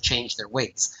get them to change their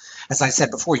ways. As I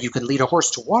said before, you can lead a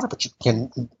horse to water, but you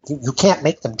can't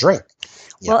make them drink.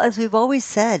 Well, as we've always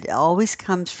said, it always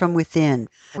comes from within.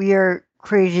 We are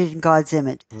created in God's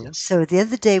image. Yes. So at the end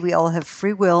of the day, we all have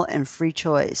free will and free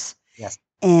choice. Yes.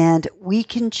 And we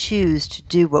can choose to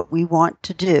do what we want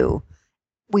to do.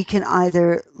 We can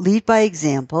either lead by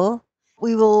example.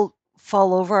 We will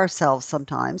fall over ourselves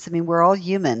sometimes. I mean, we're all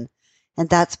human, and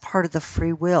that's part of the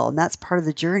free will, and that's part of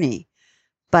the journey.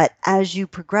 But as you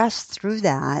progress through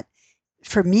that,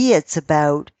 for me, it's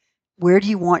about where do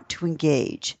you want to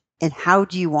engage and how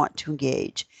do you want to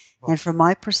engage? And from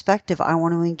my perspective, I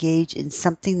want to engage in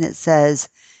something that says,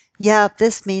 yeah,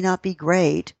 this may not be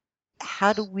great.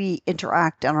 How do we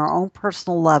interact on our own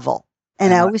personal level?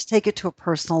 And I always take it to a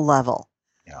personal level.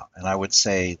 Yeah, and I would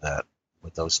say that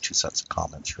with those two sets of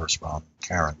comments, yours, Ron, and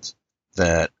Karen's,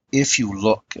 that if you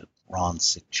look at Ron's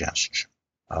suggestion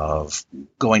of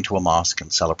going to a mosque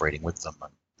and celebrating with them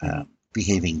and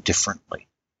behaving differently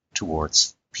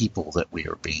towards people that we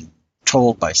are being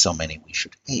told by so many we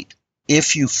should hate,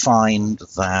 if you find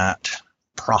that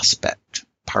prospect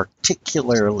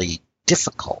particularly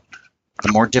difficult,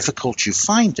 the more difficult you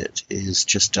find it is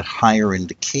just a higher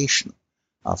indication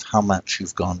of how much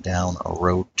you've gone down a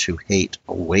road to hate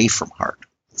away from heart.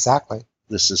 Exactly.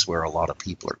 This is where a lot of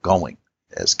people are going.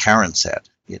 As Karen said,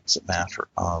 it's a matter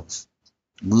of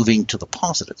moving to the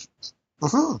positive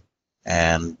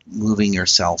and moving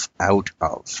yourself out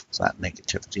of that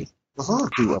negativity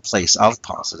to a place of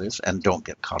positive, and don't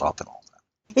get caught up in all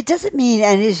that. It doesn't mean,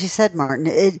 and as you said,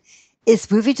 Martin,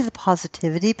 it's moving to the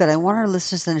positivity, but I want our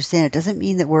listeners to understand it doesn't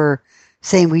mean that we're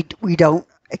saying we don't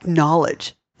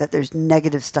acknowledge that there's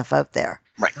negative stuff out there.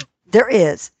 Right. There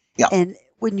is. Yeah. And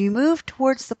when you move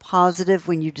towards the positive,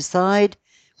 when you decide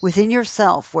within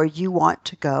yourself where you want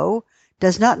to go,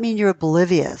 does not mean you're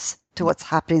oblivious to what's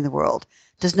happening in the world.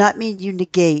 Does not mean you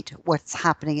negate what's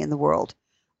happening in the world.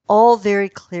 All very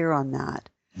clear on that.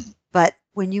 But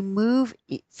when you move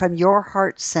from your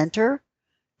heart center,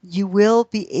 you will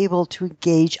be able to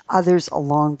engage others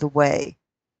along the way.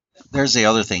 There's the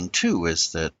other thing, too,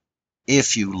 is that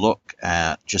if you look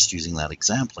at, just using that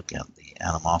example again, the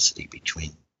animosity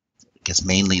between, I guess,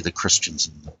 mainly the Christians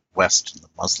in the West and the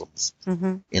Muslims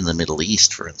in the Middle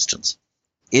East, for instance,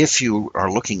 if you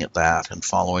are looking at that and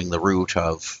following the route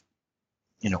of,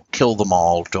 kill them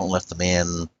all, don't let them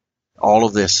in, all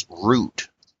of this route,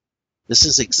 this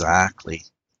is exactly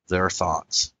their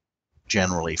thoughts,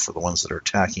 generally, for the ones that are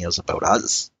attacking us about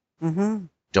us.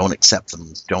 Don't accept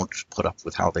them, don't put up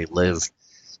with how they live.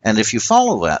 And if you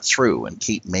follow that through and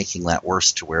keep making that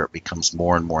worse to where it becomes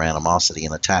more and more animosity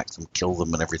and attack them, kill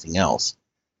them, and everything else,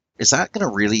 is that going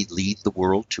to really lead the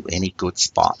world to any good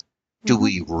spot? Do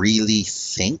we really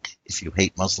think, if you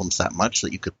hate Muslims that much,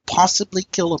 that you could possibly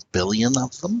kill 1 billion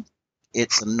of them?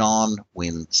 It's a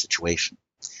non-win situation.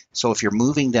 So if you're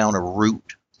moving down a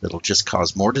route that'll just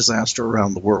cause more disaster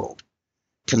around the world,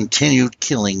 continued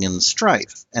killing and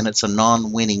strife, and it's a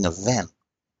non-winning event,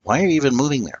 why are you even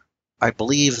moving there? I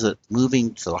believe that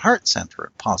moving to the heart center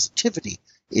and positivity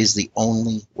is the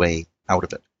only way out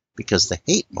of it, because the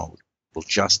hate mode will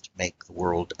just make the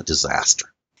world a disaster.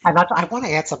 I want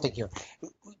to add something here.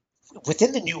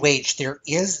 Within the New Age, there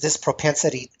is this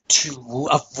propensity to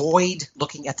avoid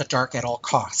looking at the dark at all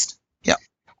cost. Yeah.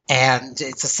 And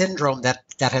it's a syndrome that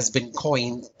has been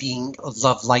coined being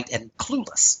love, light, and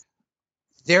clueless.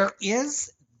 There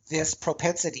is this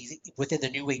propensity within the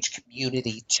New Age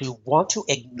community to want to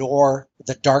ignore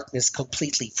the darkness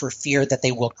completely for fear that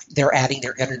they're adding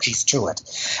their energies to it.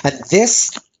 And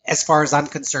this, as far as I'm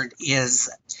concerned, is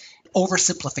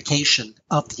oversimplification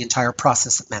of the entire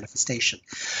process of manifestation.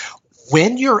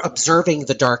 When you're observing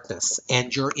the darkness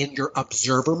and you're in your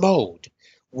observer mode,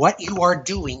 what you are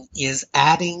doing is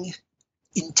adding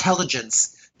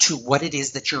intelligence to what it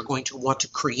is that you're going to want to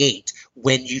create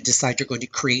when you decide you're going to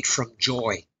create from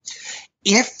joy.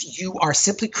 If you are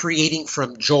simply creating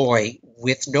from joy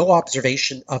with no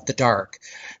observation of the dark,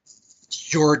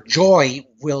 your joy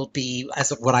will be,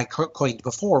 as what I coined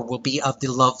before, will be of the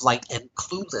love, light, and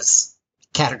clueless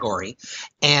category,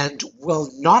 and will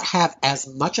not have as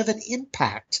much of an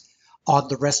impact on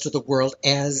the rest of the world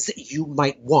as you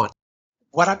might want.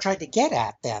 What I'm trying to get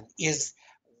at then is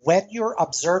when you're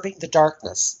observing the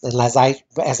darkness, and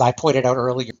as I pointed out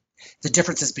earlier, the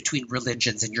differences between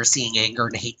religions, and you're seeing anger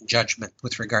and hate and judgment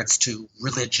with regards to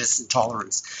religious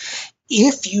intolerance.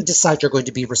 If you decide you're going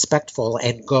to be respectful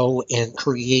and go and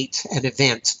create an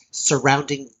event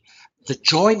surrounding the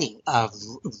joining of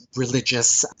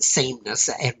religious sameness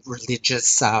and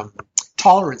religious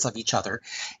tolerance of each other,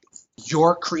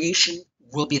 your creation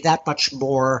will be that much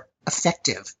more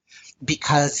effective,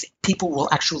 because people will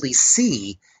actually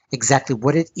see exactly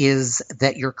what it is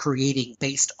that you're creating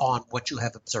based on what you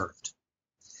have observed.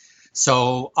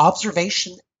 So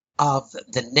observation of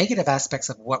the negative aspects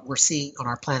of what we're seeing on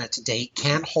our planet today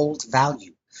can hold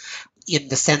value in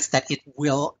the sense that it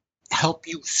will help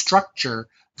you structure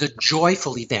the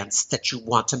joyful events that you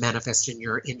want to manifest in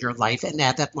your life and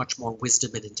add that much more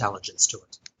wisdom and intelligence to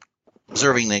it.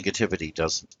 Observing negativity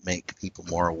does make people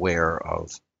more aware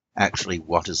of actually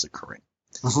what is occurring.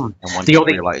 Mhm. And once The you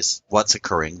only- realize what's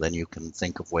occurring, then you can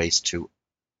think of ways to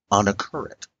unoccur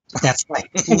it. That's right.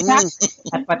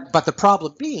 But the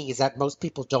problem being is that most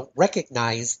people don't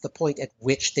recognize the point at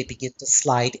which they begin to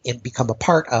slide and become a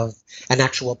part of an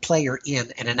actual player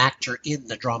in and an actor in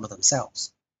the drama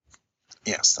themselves.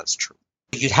 Yes, that's true.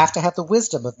 You'd have to have the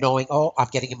wisdom of knowing, oh, I'm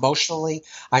getting emotionally,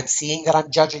 I'm seeing that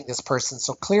I'm judging this person,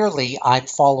 so clearly I'm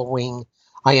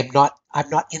not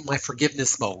in my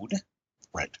forgiveness mode.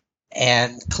 Right.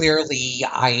 And clearly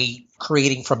I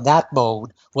creating from that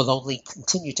mode will only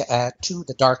continue to add to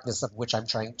the darkness of which I'm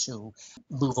trying to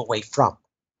move away from.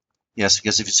 Yes,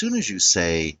 because as soon as you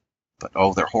say, but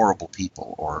oh, they're horrible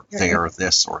people, or they're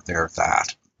this, or they're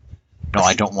that, no,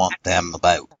 I don't want them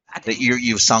about, that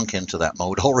you've sunk into that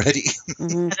mode already.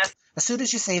 Mhm. As soon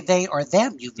as you say they or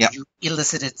them, you Yep.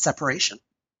 elicited separation.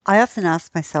 I often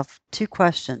ask myself two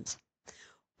questions.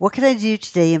 What can I do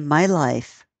today in my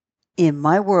life, in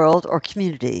my world or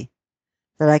community,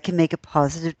 that I can make a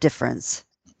positive difference?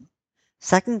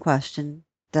 Second question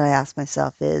that I ask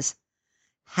myself is,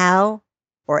 how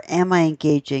or am I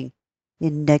engaging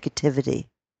in negativity?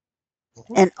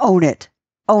 Mhm. And own it.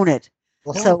 Own it.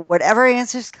 Mhm. So whatever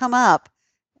answers come up,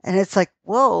 and it's like,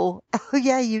 whoa, oh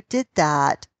yeah, you did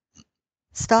that.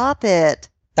 Stop it.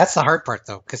 That's the hard part,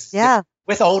 though, because Yeah.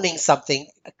 with owning something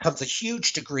comes a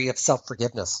huge degree of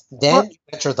self-forgiveness. Then Well, you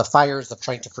enter the fires of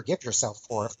trying to forgive yourself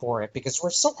for it because we're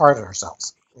so hard on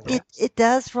ourselves. it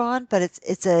does, Ron, but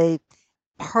it's a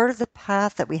part of the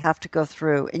path that we have to go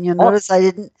through. And you'll Oh, notice I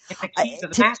didn't. it's the key to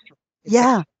the To, mastery. It's the key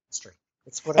yeah, to the mastery.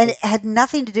 It's what it and is. it had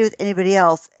nothing to do with anybody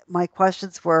else. My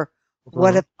questions were,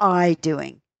 what Mhm. am I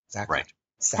doing? Exactly. Right.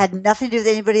 Had nothing to do with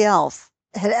anybody else.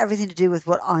 It had everything to do with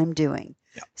what I'm doing.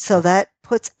 Yeah. So that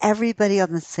puts everybody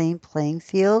on the same playing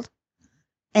field,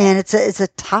 and it's a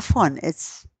tough one.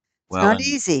 It's Well, not and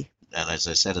easy. as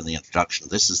I said in the introduction,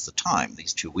 this is the time,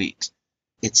 these 2 weeks.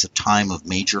 It's a time of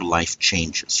major life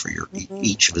changes for Mhm.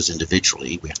 each of us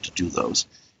individually. We have to do those,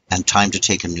 and time to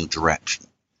take a new direction.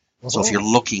 So if Mhm. you're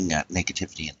looking at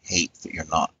negativity and hate that you're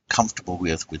not comfortable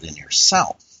with within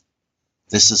yourself,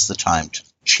 this is the time to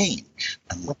change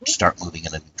and start moving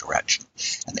in a new direction.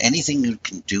 And anything you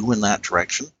can do in that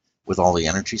direction with all the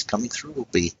energies coming through will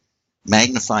be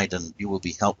magnified, and you will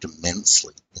be helped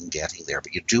immensely in getting there.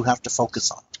 But you do have to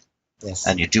focus on it, Yes.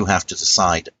 and you do have to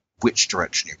decide which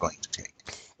direction you're going to take.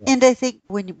 And I think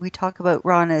when we talk about,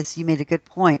 Ron, as you made a good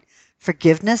point,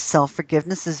 forgiveness,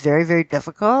 self-forgiveness is very, very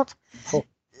difficult. Cool.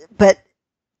 But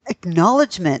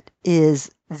acknowledgement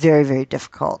is very, very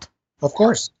difficult. Of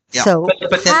course. Yeah. So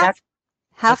But then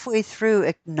halfway through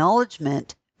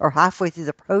acknowledgement or halfway through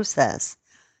the process,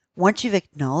 once you've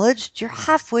acknowledged, you're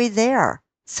halfway there.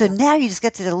 So now you just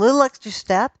get to the little extra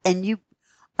step, and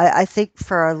I think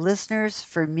for our listeners,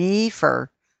 for me, for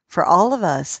all of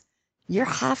us, you're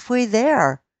halfway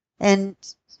there. And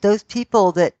those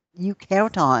people that you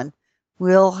count on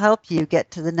will help you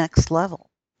get to the next level.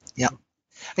 Yeah.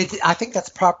 I think that's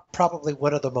probably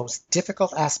one of the most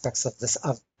difficult aspects of this,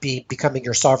 of becoming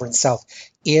your sovereign self,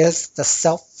 is the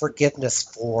self-forgiveness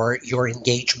for your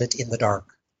engagement in the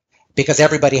dark. Because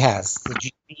everybody has.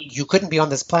 You couldn't be on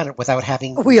this planet without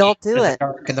having We all engaged do in the it.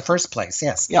 dark in the first place.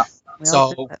 Yes. Yeah. We all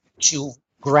do So it. to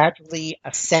gradually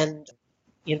ascend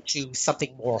into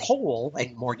something more whole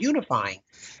and more unifying,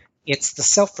 it's the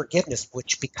self-forgiveness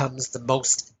which becomes the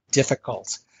most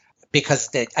difficult. Because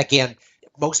again,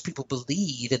 most people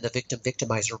believe in the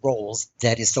victim-victimizer roles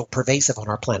that is so pervasive on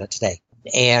our planet today.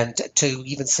 And to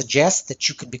even suggest that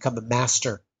you can become a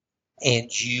master and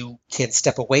you can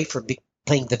step away from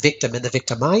playing the victim and the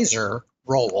victimizer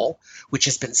role, which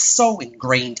has been so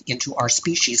ingrained into our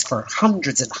species for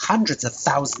hundreds and hundreds of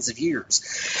thousands of years,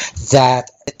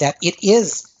 that it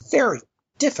is very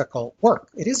difficult work.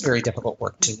 It is very difficult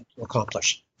work to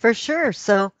accomplish. For sure.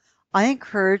 So I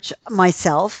encourage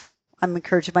myself. I'm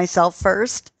encouraging myself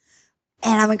first,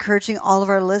 and I'm encouraging all of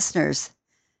our listeners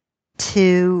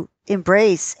to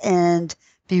embrace and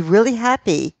be really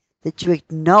happy that you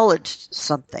acknowledged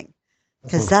something,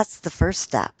 because that's the first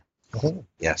step. Mhm.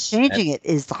 Yes. Changing it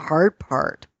is the hard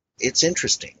part. It's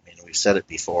interesting. I mean, we've said it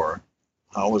before.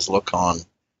 I always look on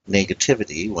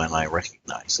negativity when I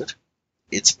recognize it.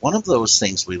 It's one of those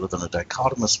things, we live in a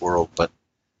dichotomous world, but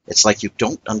it's like you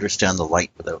don't understand the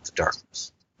light without the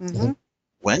darkness. Hmm.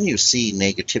 When you see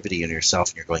negativity in yourself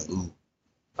and you're going, ooh,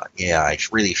 Yeah, I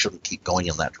really shouldn't keep going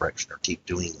in that direction or keep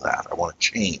doing that. I want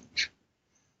to change.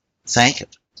 Thank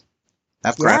it.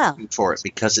 Have Yeah. gratitude for it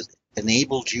because it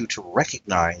enabled you to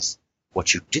recognize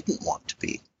what you didn't want to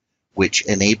be, which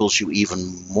enables you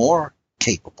even more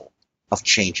capable of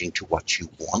changing to what you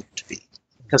want to be.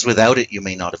 Because without it, you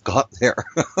may not have got there.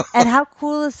 And how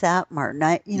cool is that, Martin?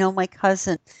 My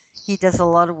cousin, he does a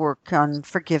lot of work on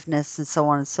forgiveness and so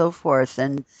on and so forth.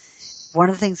 And one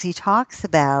of the things he talks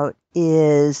about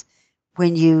is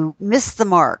when you miss the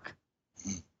mark,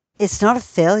 it's not a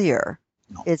failure.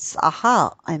 No. It's,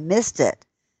 aha, I missed it.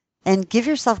 And give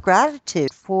yourself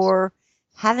gratitude for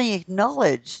having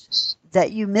acknowledged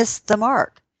that you missed the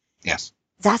mark. Yes.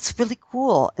 That's really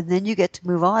cool. And then you get to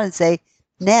move on and say,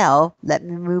 now let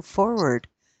me move forward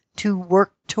to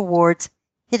work towards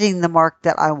hitting the mark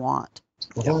that I want.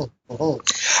 Mm-hmm.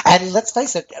 Mm-hmm. And let's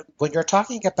face it, when you're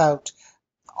talking about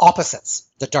opposites,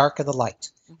 the dark and the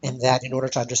light, and that in order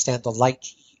to understand the light,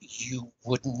 you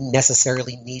wouldn't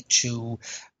necessarily need to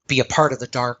be a part of the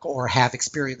dark or have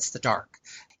experienced the dark.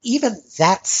 Even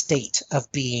that state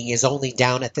of being is only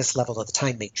down at this level of the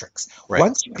time matrix. Right.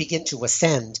 Once you begin to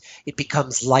ascend, it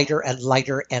becomes lighter and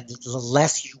lighter, and the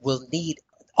less you will need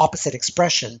opposite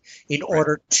expression in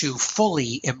order to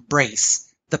fully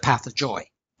embrace the path of joy.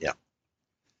 Yeah.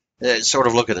 Sort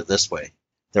of look at it this way.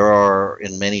 There are,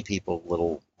 in many people,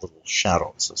 little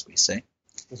shadows, as we say.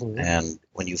 Mm-hmm. And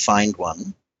when you find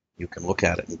one, you can look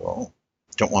at it and go, oh,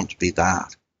 I don't want to be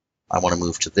that. I want to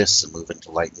move to this and move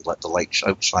into light and let the light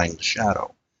outshine the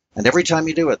shadow. And every time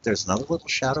you do it, there's another little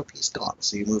shadow piece gone.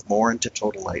 So you move more into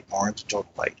total light,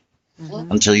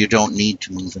 Mm-hmm. until you don't need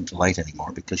to move into light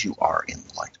anymore because you are in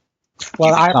the light.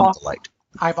 Well, you become the light.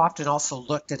 I've often also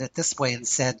looked at it this way and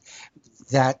said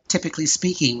that typically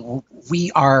speaking,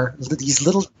 we are these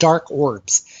little dark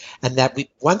orbs, and that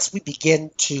once we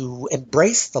begin to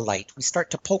embrace the light, we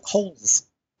start to poke holes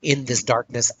in this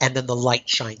darkness, and then the light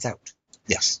shines out.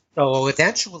 Yes. So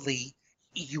eventually,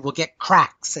 you will get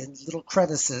cracks and little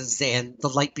crevices, and the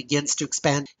light begins to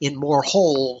expand in more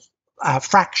whole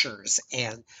fractures,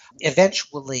 and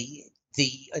eventually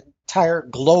the entire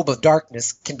globe of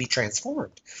darkness can be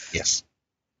transformed. Yes.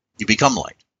 You become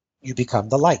light. You become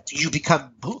the light. You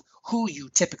become who you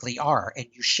typically are, and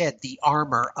you shed the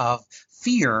armor of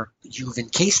fear you've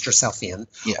encased yourself in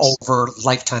over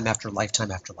lifetime after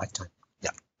lifetime after lifetime. Yeah,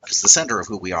 because the center of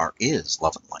who we are is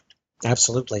love and light.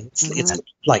 Absolutely. It's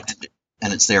light.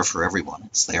 And it's there for everyone.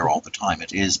 It's there all the time.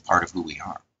 It is part of who we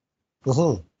are.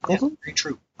 Mm-hmm. Yeah, Mm-hmm. very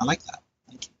true. I like that.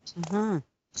 Thank you. Mm-hmm.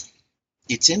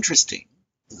 It's interesting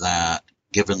that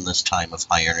given this time of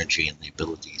high energy and the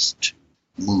abilities to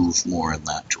move more in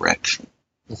that direction,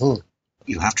 Mm-hmm.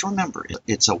 you have to remember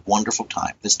it's a wonderful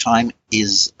time. This time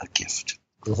is a gift.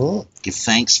 Mm-hmm. Give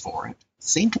thanks for it.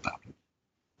 Think about it.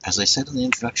 As I said in the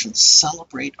introduction,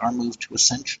 celebrate our move to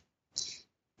ascension.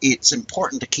 It's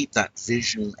important to keep that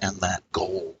vision and that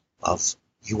goal of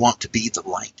you want to be the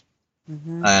light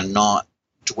and not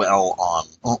dwell on,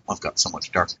 oh, I've got so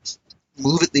much darkness.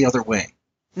 Move it the other way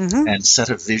and set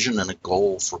a vision and a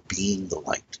goal for being the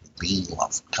light, being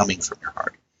love, coming from your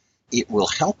heart. It will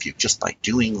help you just by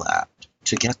doing that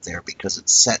to get there because it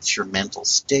sets your mental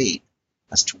state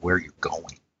as to where you're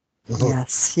going.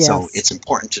 Yes, yes. So it's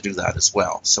important to do that as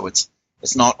well. So it's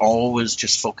not always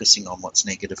just focusing on what's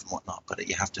negative and whatnot, but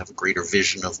you have to have a greater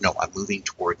vision of, no, I'm moving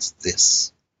towards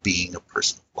this, being a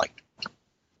person of light.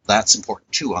 That's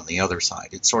important too on the other side.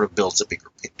 It sort of builds a bigger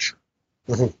picture.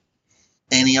 Mm-hmm.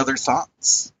 Any other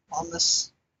thoughts on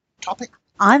this topic?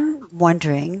 I'm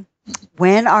wondering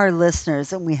when our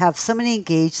listeners, and we have so many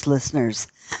engaged listeners,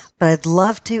 but I'd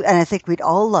love to, and I think we'd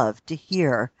all love to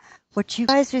hear what you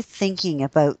guys are thinking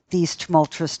about these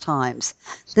tumultuous times.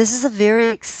 This is a very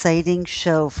exciting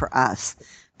show for us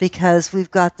because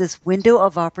we've got this window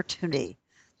of opportunity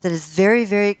that is very,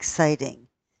 very exciting.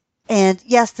 And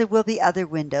yes, there will be other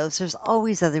windows. There's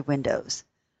always other windows.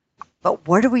 But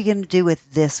what are we going to do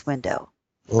with this window?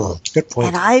 Good point.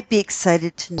 And I'd be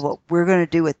excited to know what we're going to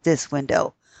do with this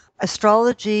window.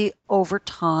 Astrology over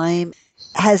time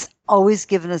has always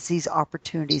given us these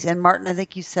opportunities. And Martin, I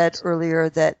think you said earlier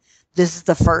that this is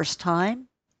the first time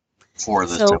for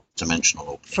the dimensional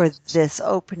opening. For this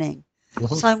opening.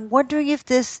 Mm-hmm. So I'm wondering if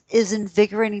this is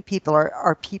invigorating people.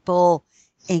 Are people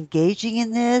engaging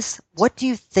in this? What do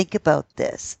you think about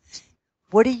this?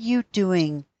 What are you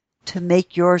doing to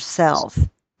make yourself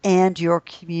and your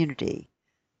community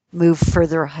move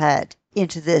further ahead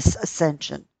into this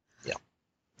ascension? Yeah.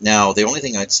 Now, the only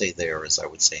thing I'd say there is I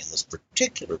would say in this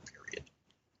particular period,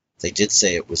 they did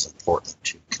say it was important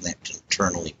to connect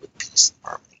internally with peace and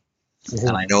harmony. Mm-hmm.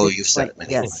 And I know you've said it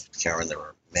many times, Karen, there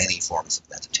are many forms of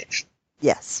meditation.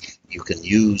 Yes. You can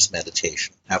use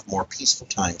meditation, have more peaceful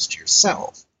times to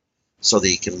yourself, so that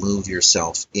you can move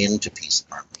yourself into peace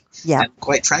and harmony. Yeah. And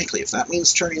quite frankly, if that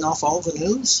means turning off all the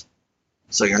news,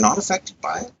 so you're not affected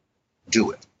by it,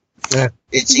 do it. Yeah.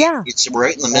 It's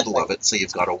right in the middle of it, so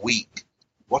you've got a week.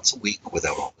 What's a week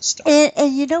without all this stuff?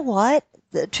 And you know what?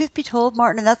 The truth be told,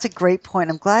 Martin, and that's a great point.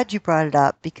 I'm glad you brought it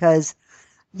up because,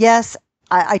 yes,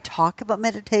 I talk about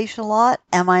meditation a lot.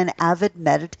 Am I an avid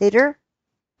meditator?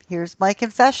 Here's my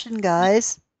confession,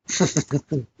 guys.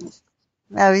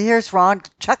 Now, here's Ron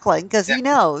chuckling because he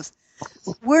knows.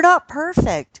 We're not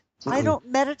perfect. I don't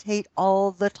meditate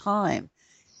all the time.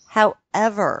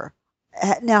 However,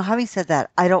 now having said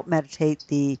that, I don't meditate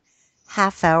the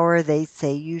half hour they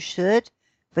say you should.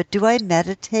 But do I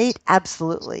meditate?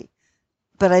 Absolutely.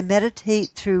 But I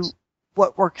meditate through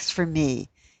what works for me.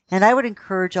 And I would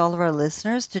encourage all of our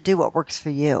listeners to do what works for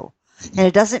you. And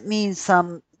it doesn't mean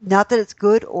not that it's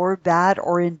good or bad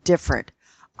or indifferent.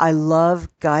 I love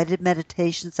guided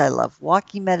meditations. I love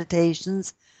walking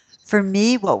meditations. For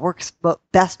me, what works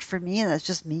best for me, and that's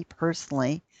just me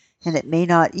personally, and it may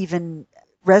not even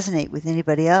resonate with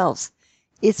anybody else,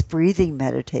 it's breathing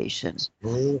meditation.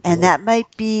 And that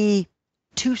might be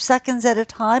 2 seconds at a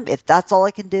time, if that's all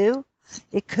I can do.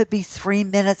 It could be 3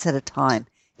 minutes at a time.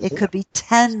 It could be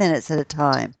 10 minutes at a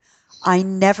time. I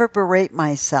never berate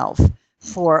myself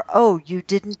for, you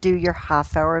didn't do your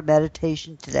half-hour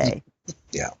meditation today.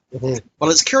 Yeah. Well,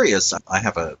 it's curious. I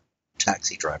have a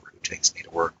taxi driver who takes me to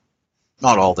work,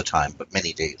 not all the time, but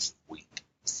many days a week.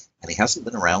 And he hasn't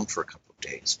been around for a couple of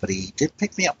days, but he did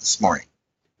pick me up this morning.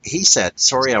 He said,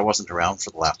 sorry I wasn't around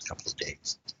for the last couple of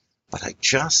days, but I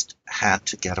just had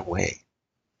to get away.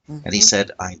 And he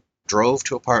said, I drove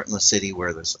to a part in the city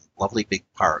where there's a lovely big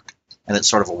park, and it's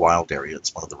sort of a wild area.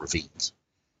 It's one of the ravines.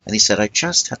 And he said, I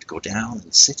just had to go down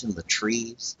and sit in the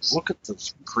trees, look at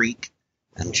the creek,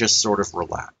 and just sort of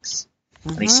relax.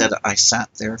 And he said, I sat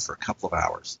there for a couple of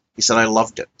hours. He said, I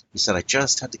loved it. He said, I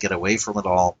just had to get away from it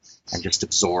all and just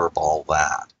absorb all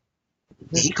that.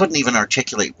 He couldn't even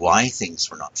articulate why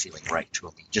things were not feeling right to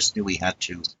him. He just knew he had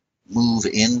to move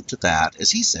into that.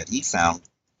 As he said, he found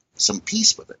some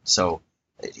peace with it. So,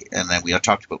 and then we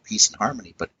talked about peace and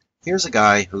harmony, but here's a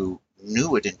guy who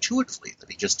knew it intuitively, that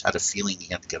he just had a feeling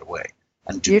he had to get away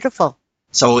and do. Beautiful.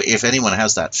 So if anyone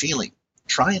has that feeling,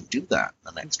 try and do that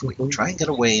the next week. Try and get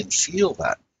away and feel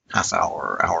that half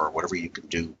hour or hour, whatever you can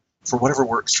do, for whatever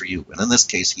works for you. And in this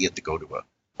case, he had to go to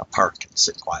a park and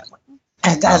sit quietly.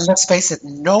 And let's face it,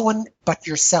 no one but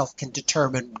yourself can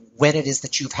determine when it is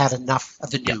that you've had enough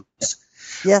of the news.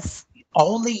 Yes.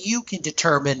 Only you can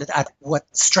determine at what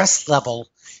stress level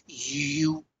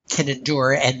you can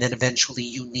endure, and then eventually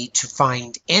you need to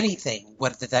find anything,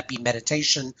 whether that be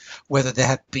meditation, whether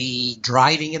that be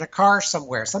driving in a car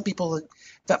somewhere. Some people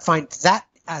that find that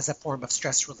as a form of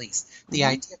stress release. The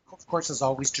idea, of course, is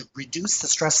always to reduce the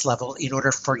stress level in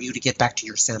order for you to get back to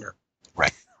your center.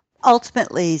 Right.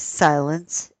 Ultimately,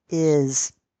 silence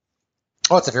is...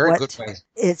 Oh, it's a very good way.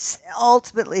 It's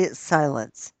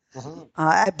silence.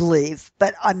 I believe,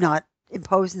 but I'm not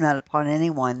imposing that upon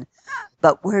anyone.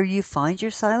 But where you find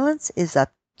your silence is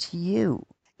up to you.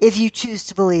 If you choose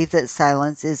to believe that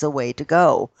silence is a way to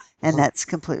go, and that's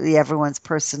completely everyone's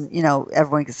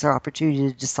everyone gets their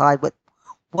opportunity to decide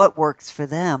what works for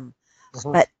them.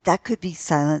 But that could be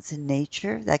silence in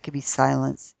nature. That could be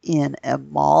silence in a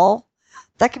mall.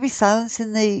 That could be silence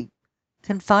in the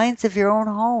confines of your own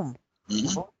home.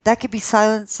 That could be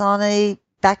silence on a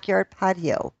backyard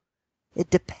patio. It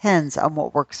depends on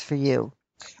what works for you.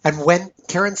 And when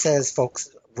Karen says,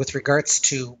 folks, with regards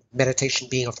to meditation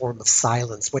being a form of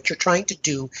silence, what you're trying to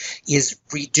do is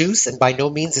reduce, and by no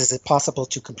means is it possible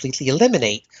to completely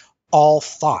eliminate, all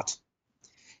thought.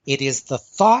 It is the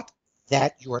thought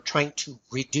that you are trying to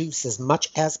reduce as much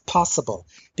as possible,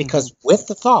 because with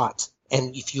the thought,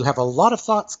 and if you have a lot of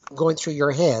thoughts going through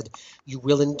your head, you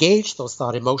will engage those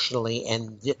thoughts emotionally,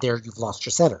 and there you've lost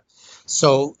your center.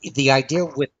 So the idea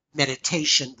with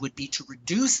meditation would be to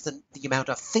reduce the amount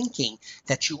of thinking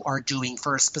that you are doing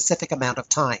for a specific amount of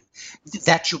time.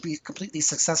 That you'll be completely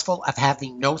successful of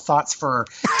having no thoughts for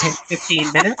 10,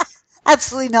 15 minutes.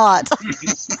 Absolutely not.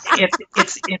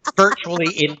 It's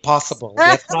virtually impossible.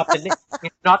 It's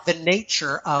not the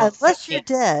nature of... Unless you're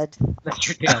dead. Unless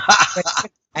you're dead.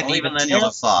 And well, even then you'll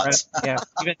have thoughts.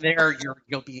 Even there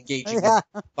you'll be engaging in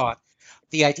thought.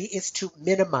 The idea is to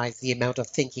minimize the amount of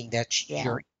thinking that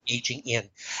you're engaging in.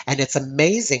 And it's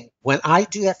amazing when I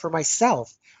do that for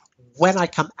myself, when I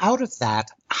come out of that,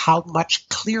 how much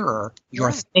clearer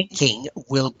your thinking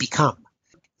will become.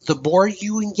 The more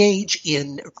you engage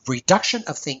in reduction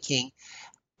of thinking,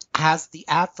 has the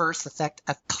adverse effect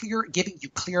of giving you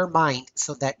clear mind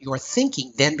so that your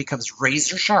thinking then becomes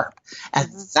razor sharp and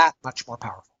that much more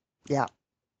powerful. Yeah.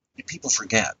 People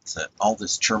forget that all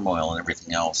this turmoil and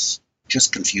everything else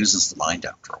just confuses the mind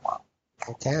after a while.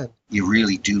 Okay. You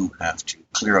really do have to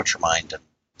clear out your mind and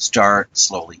start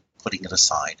slowly putting it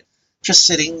aside. Just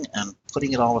sitting and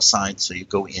putting it all aside so you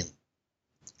go in.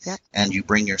 Yeah. And you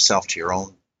bring yourself to your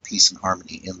own peace and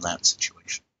harmony in that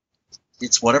situation.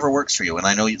 It's whatever works for you. And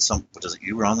I know you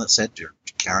were on that said,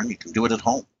 Karen, you can do it at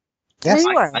home. Yes,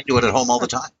 There you are. I do it at home all the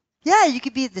time. Yeah, you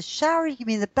could be in the shower, you could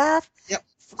be in the bath. Yep.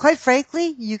 Quite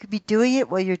frankly, you could be doing it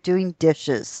while you're doing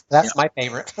dishes. That's my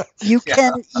favorite. You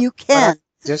can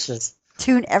Dishes.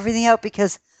 tune everything out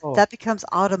because that becomes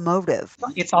automotive.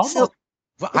 It's almost,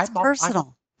 It's personal.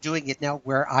 I'm doing it now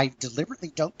where I deliberately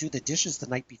don't do the dishes the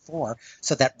night before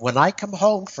so that when I come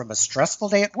home from a stressful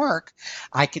day at work,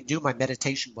 I can do my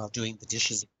meditation while doing the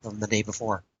dishes from the day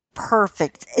before.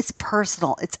 Perfect. It's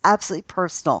personal. It's absolutely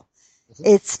personal.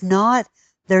 It's not,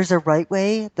 there's a right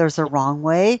way, there's a wrong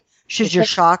way. Should your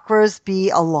chakras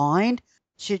be aligned?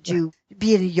 Should you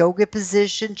be in a yoga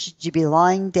position? Should you be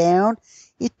lying down?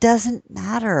 It doesn't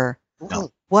matter.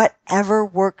 No. Whatever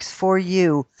works for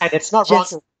you. And it's not wrong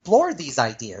to explore these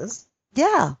ideas.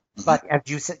 Yeah. But as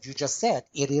you just said,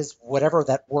 it is whatever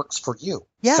that works for you.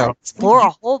 Yeah. So, explore a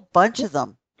whole bunch of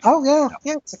them. Oh, yeah.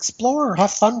 Yeah. It's explore.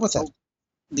 Have fun with it.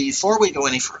 Before we go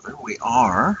any further, we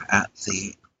are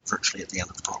virtually at the end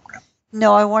of the program.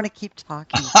 No, I want to keep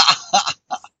talking.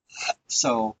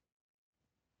 So,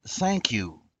 thank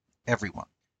you, everyone,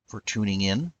 for tuning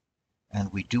in,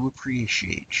 and we do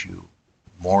appreciate you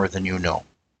more than you know.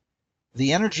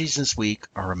 The energies this week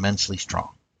are immensely strong,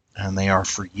 and they are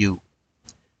for you.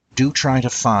 Do try to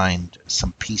find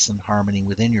some peace and harmony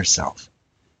within yourself,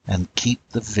 and keep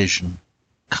the vision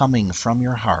coming from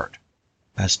your heart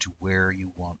as to where you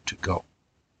want to go.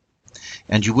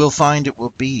 And you will find it will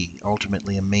be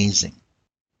ultimately amazing.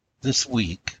 This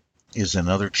week is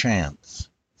another chance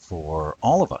for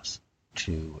all of us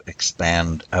to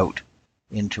expand out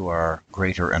into our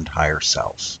greater and higher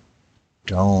selves.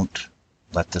 Don't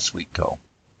let this week go.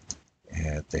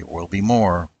 There will be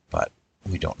more, but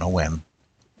we don't know when.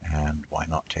 And why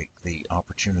not take the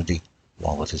opportunity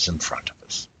while it is in front of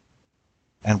us?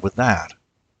 And with that,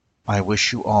 I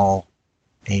wish you all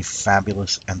a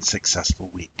fabulous and successful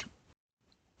week.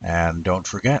 And don't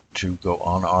forget to go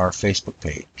on our Facebook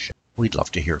page. We'd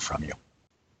love to hear from you.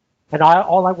 And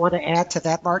all I want to add to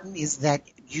that, Martin, is that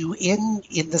you in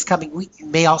this coming week, you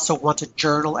may also want to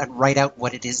journal and write out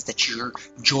what it is that your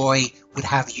joy would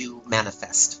have you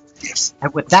manifest. Yes.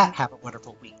 And with that, have a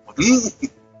wonderful week.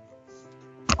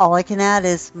 All I can add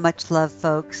is much love,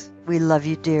 folks. We love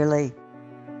you dearly.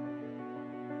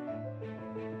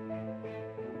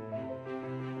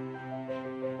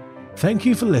 Thank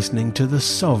you for listening to The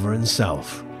Sovereign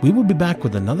Self. We will be back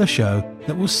with another show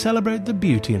that will celebrate the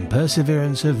beauty and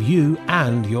perseverance of you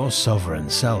and your sovereign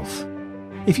self.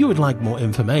 If you would like more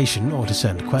information or to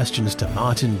send questions to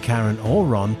Martin, Karen or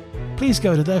Ron, please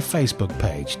go to their Facebook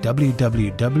page,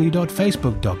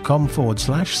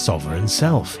 www.facebook.com/sovereign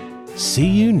self. See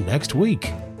you next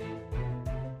week.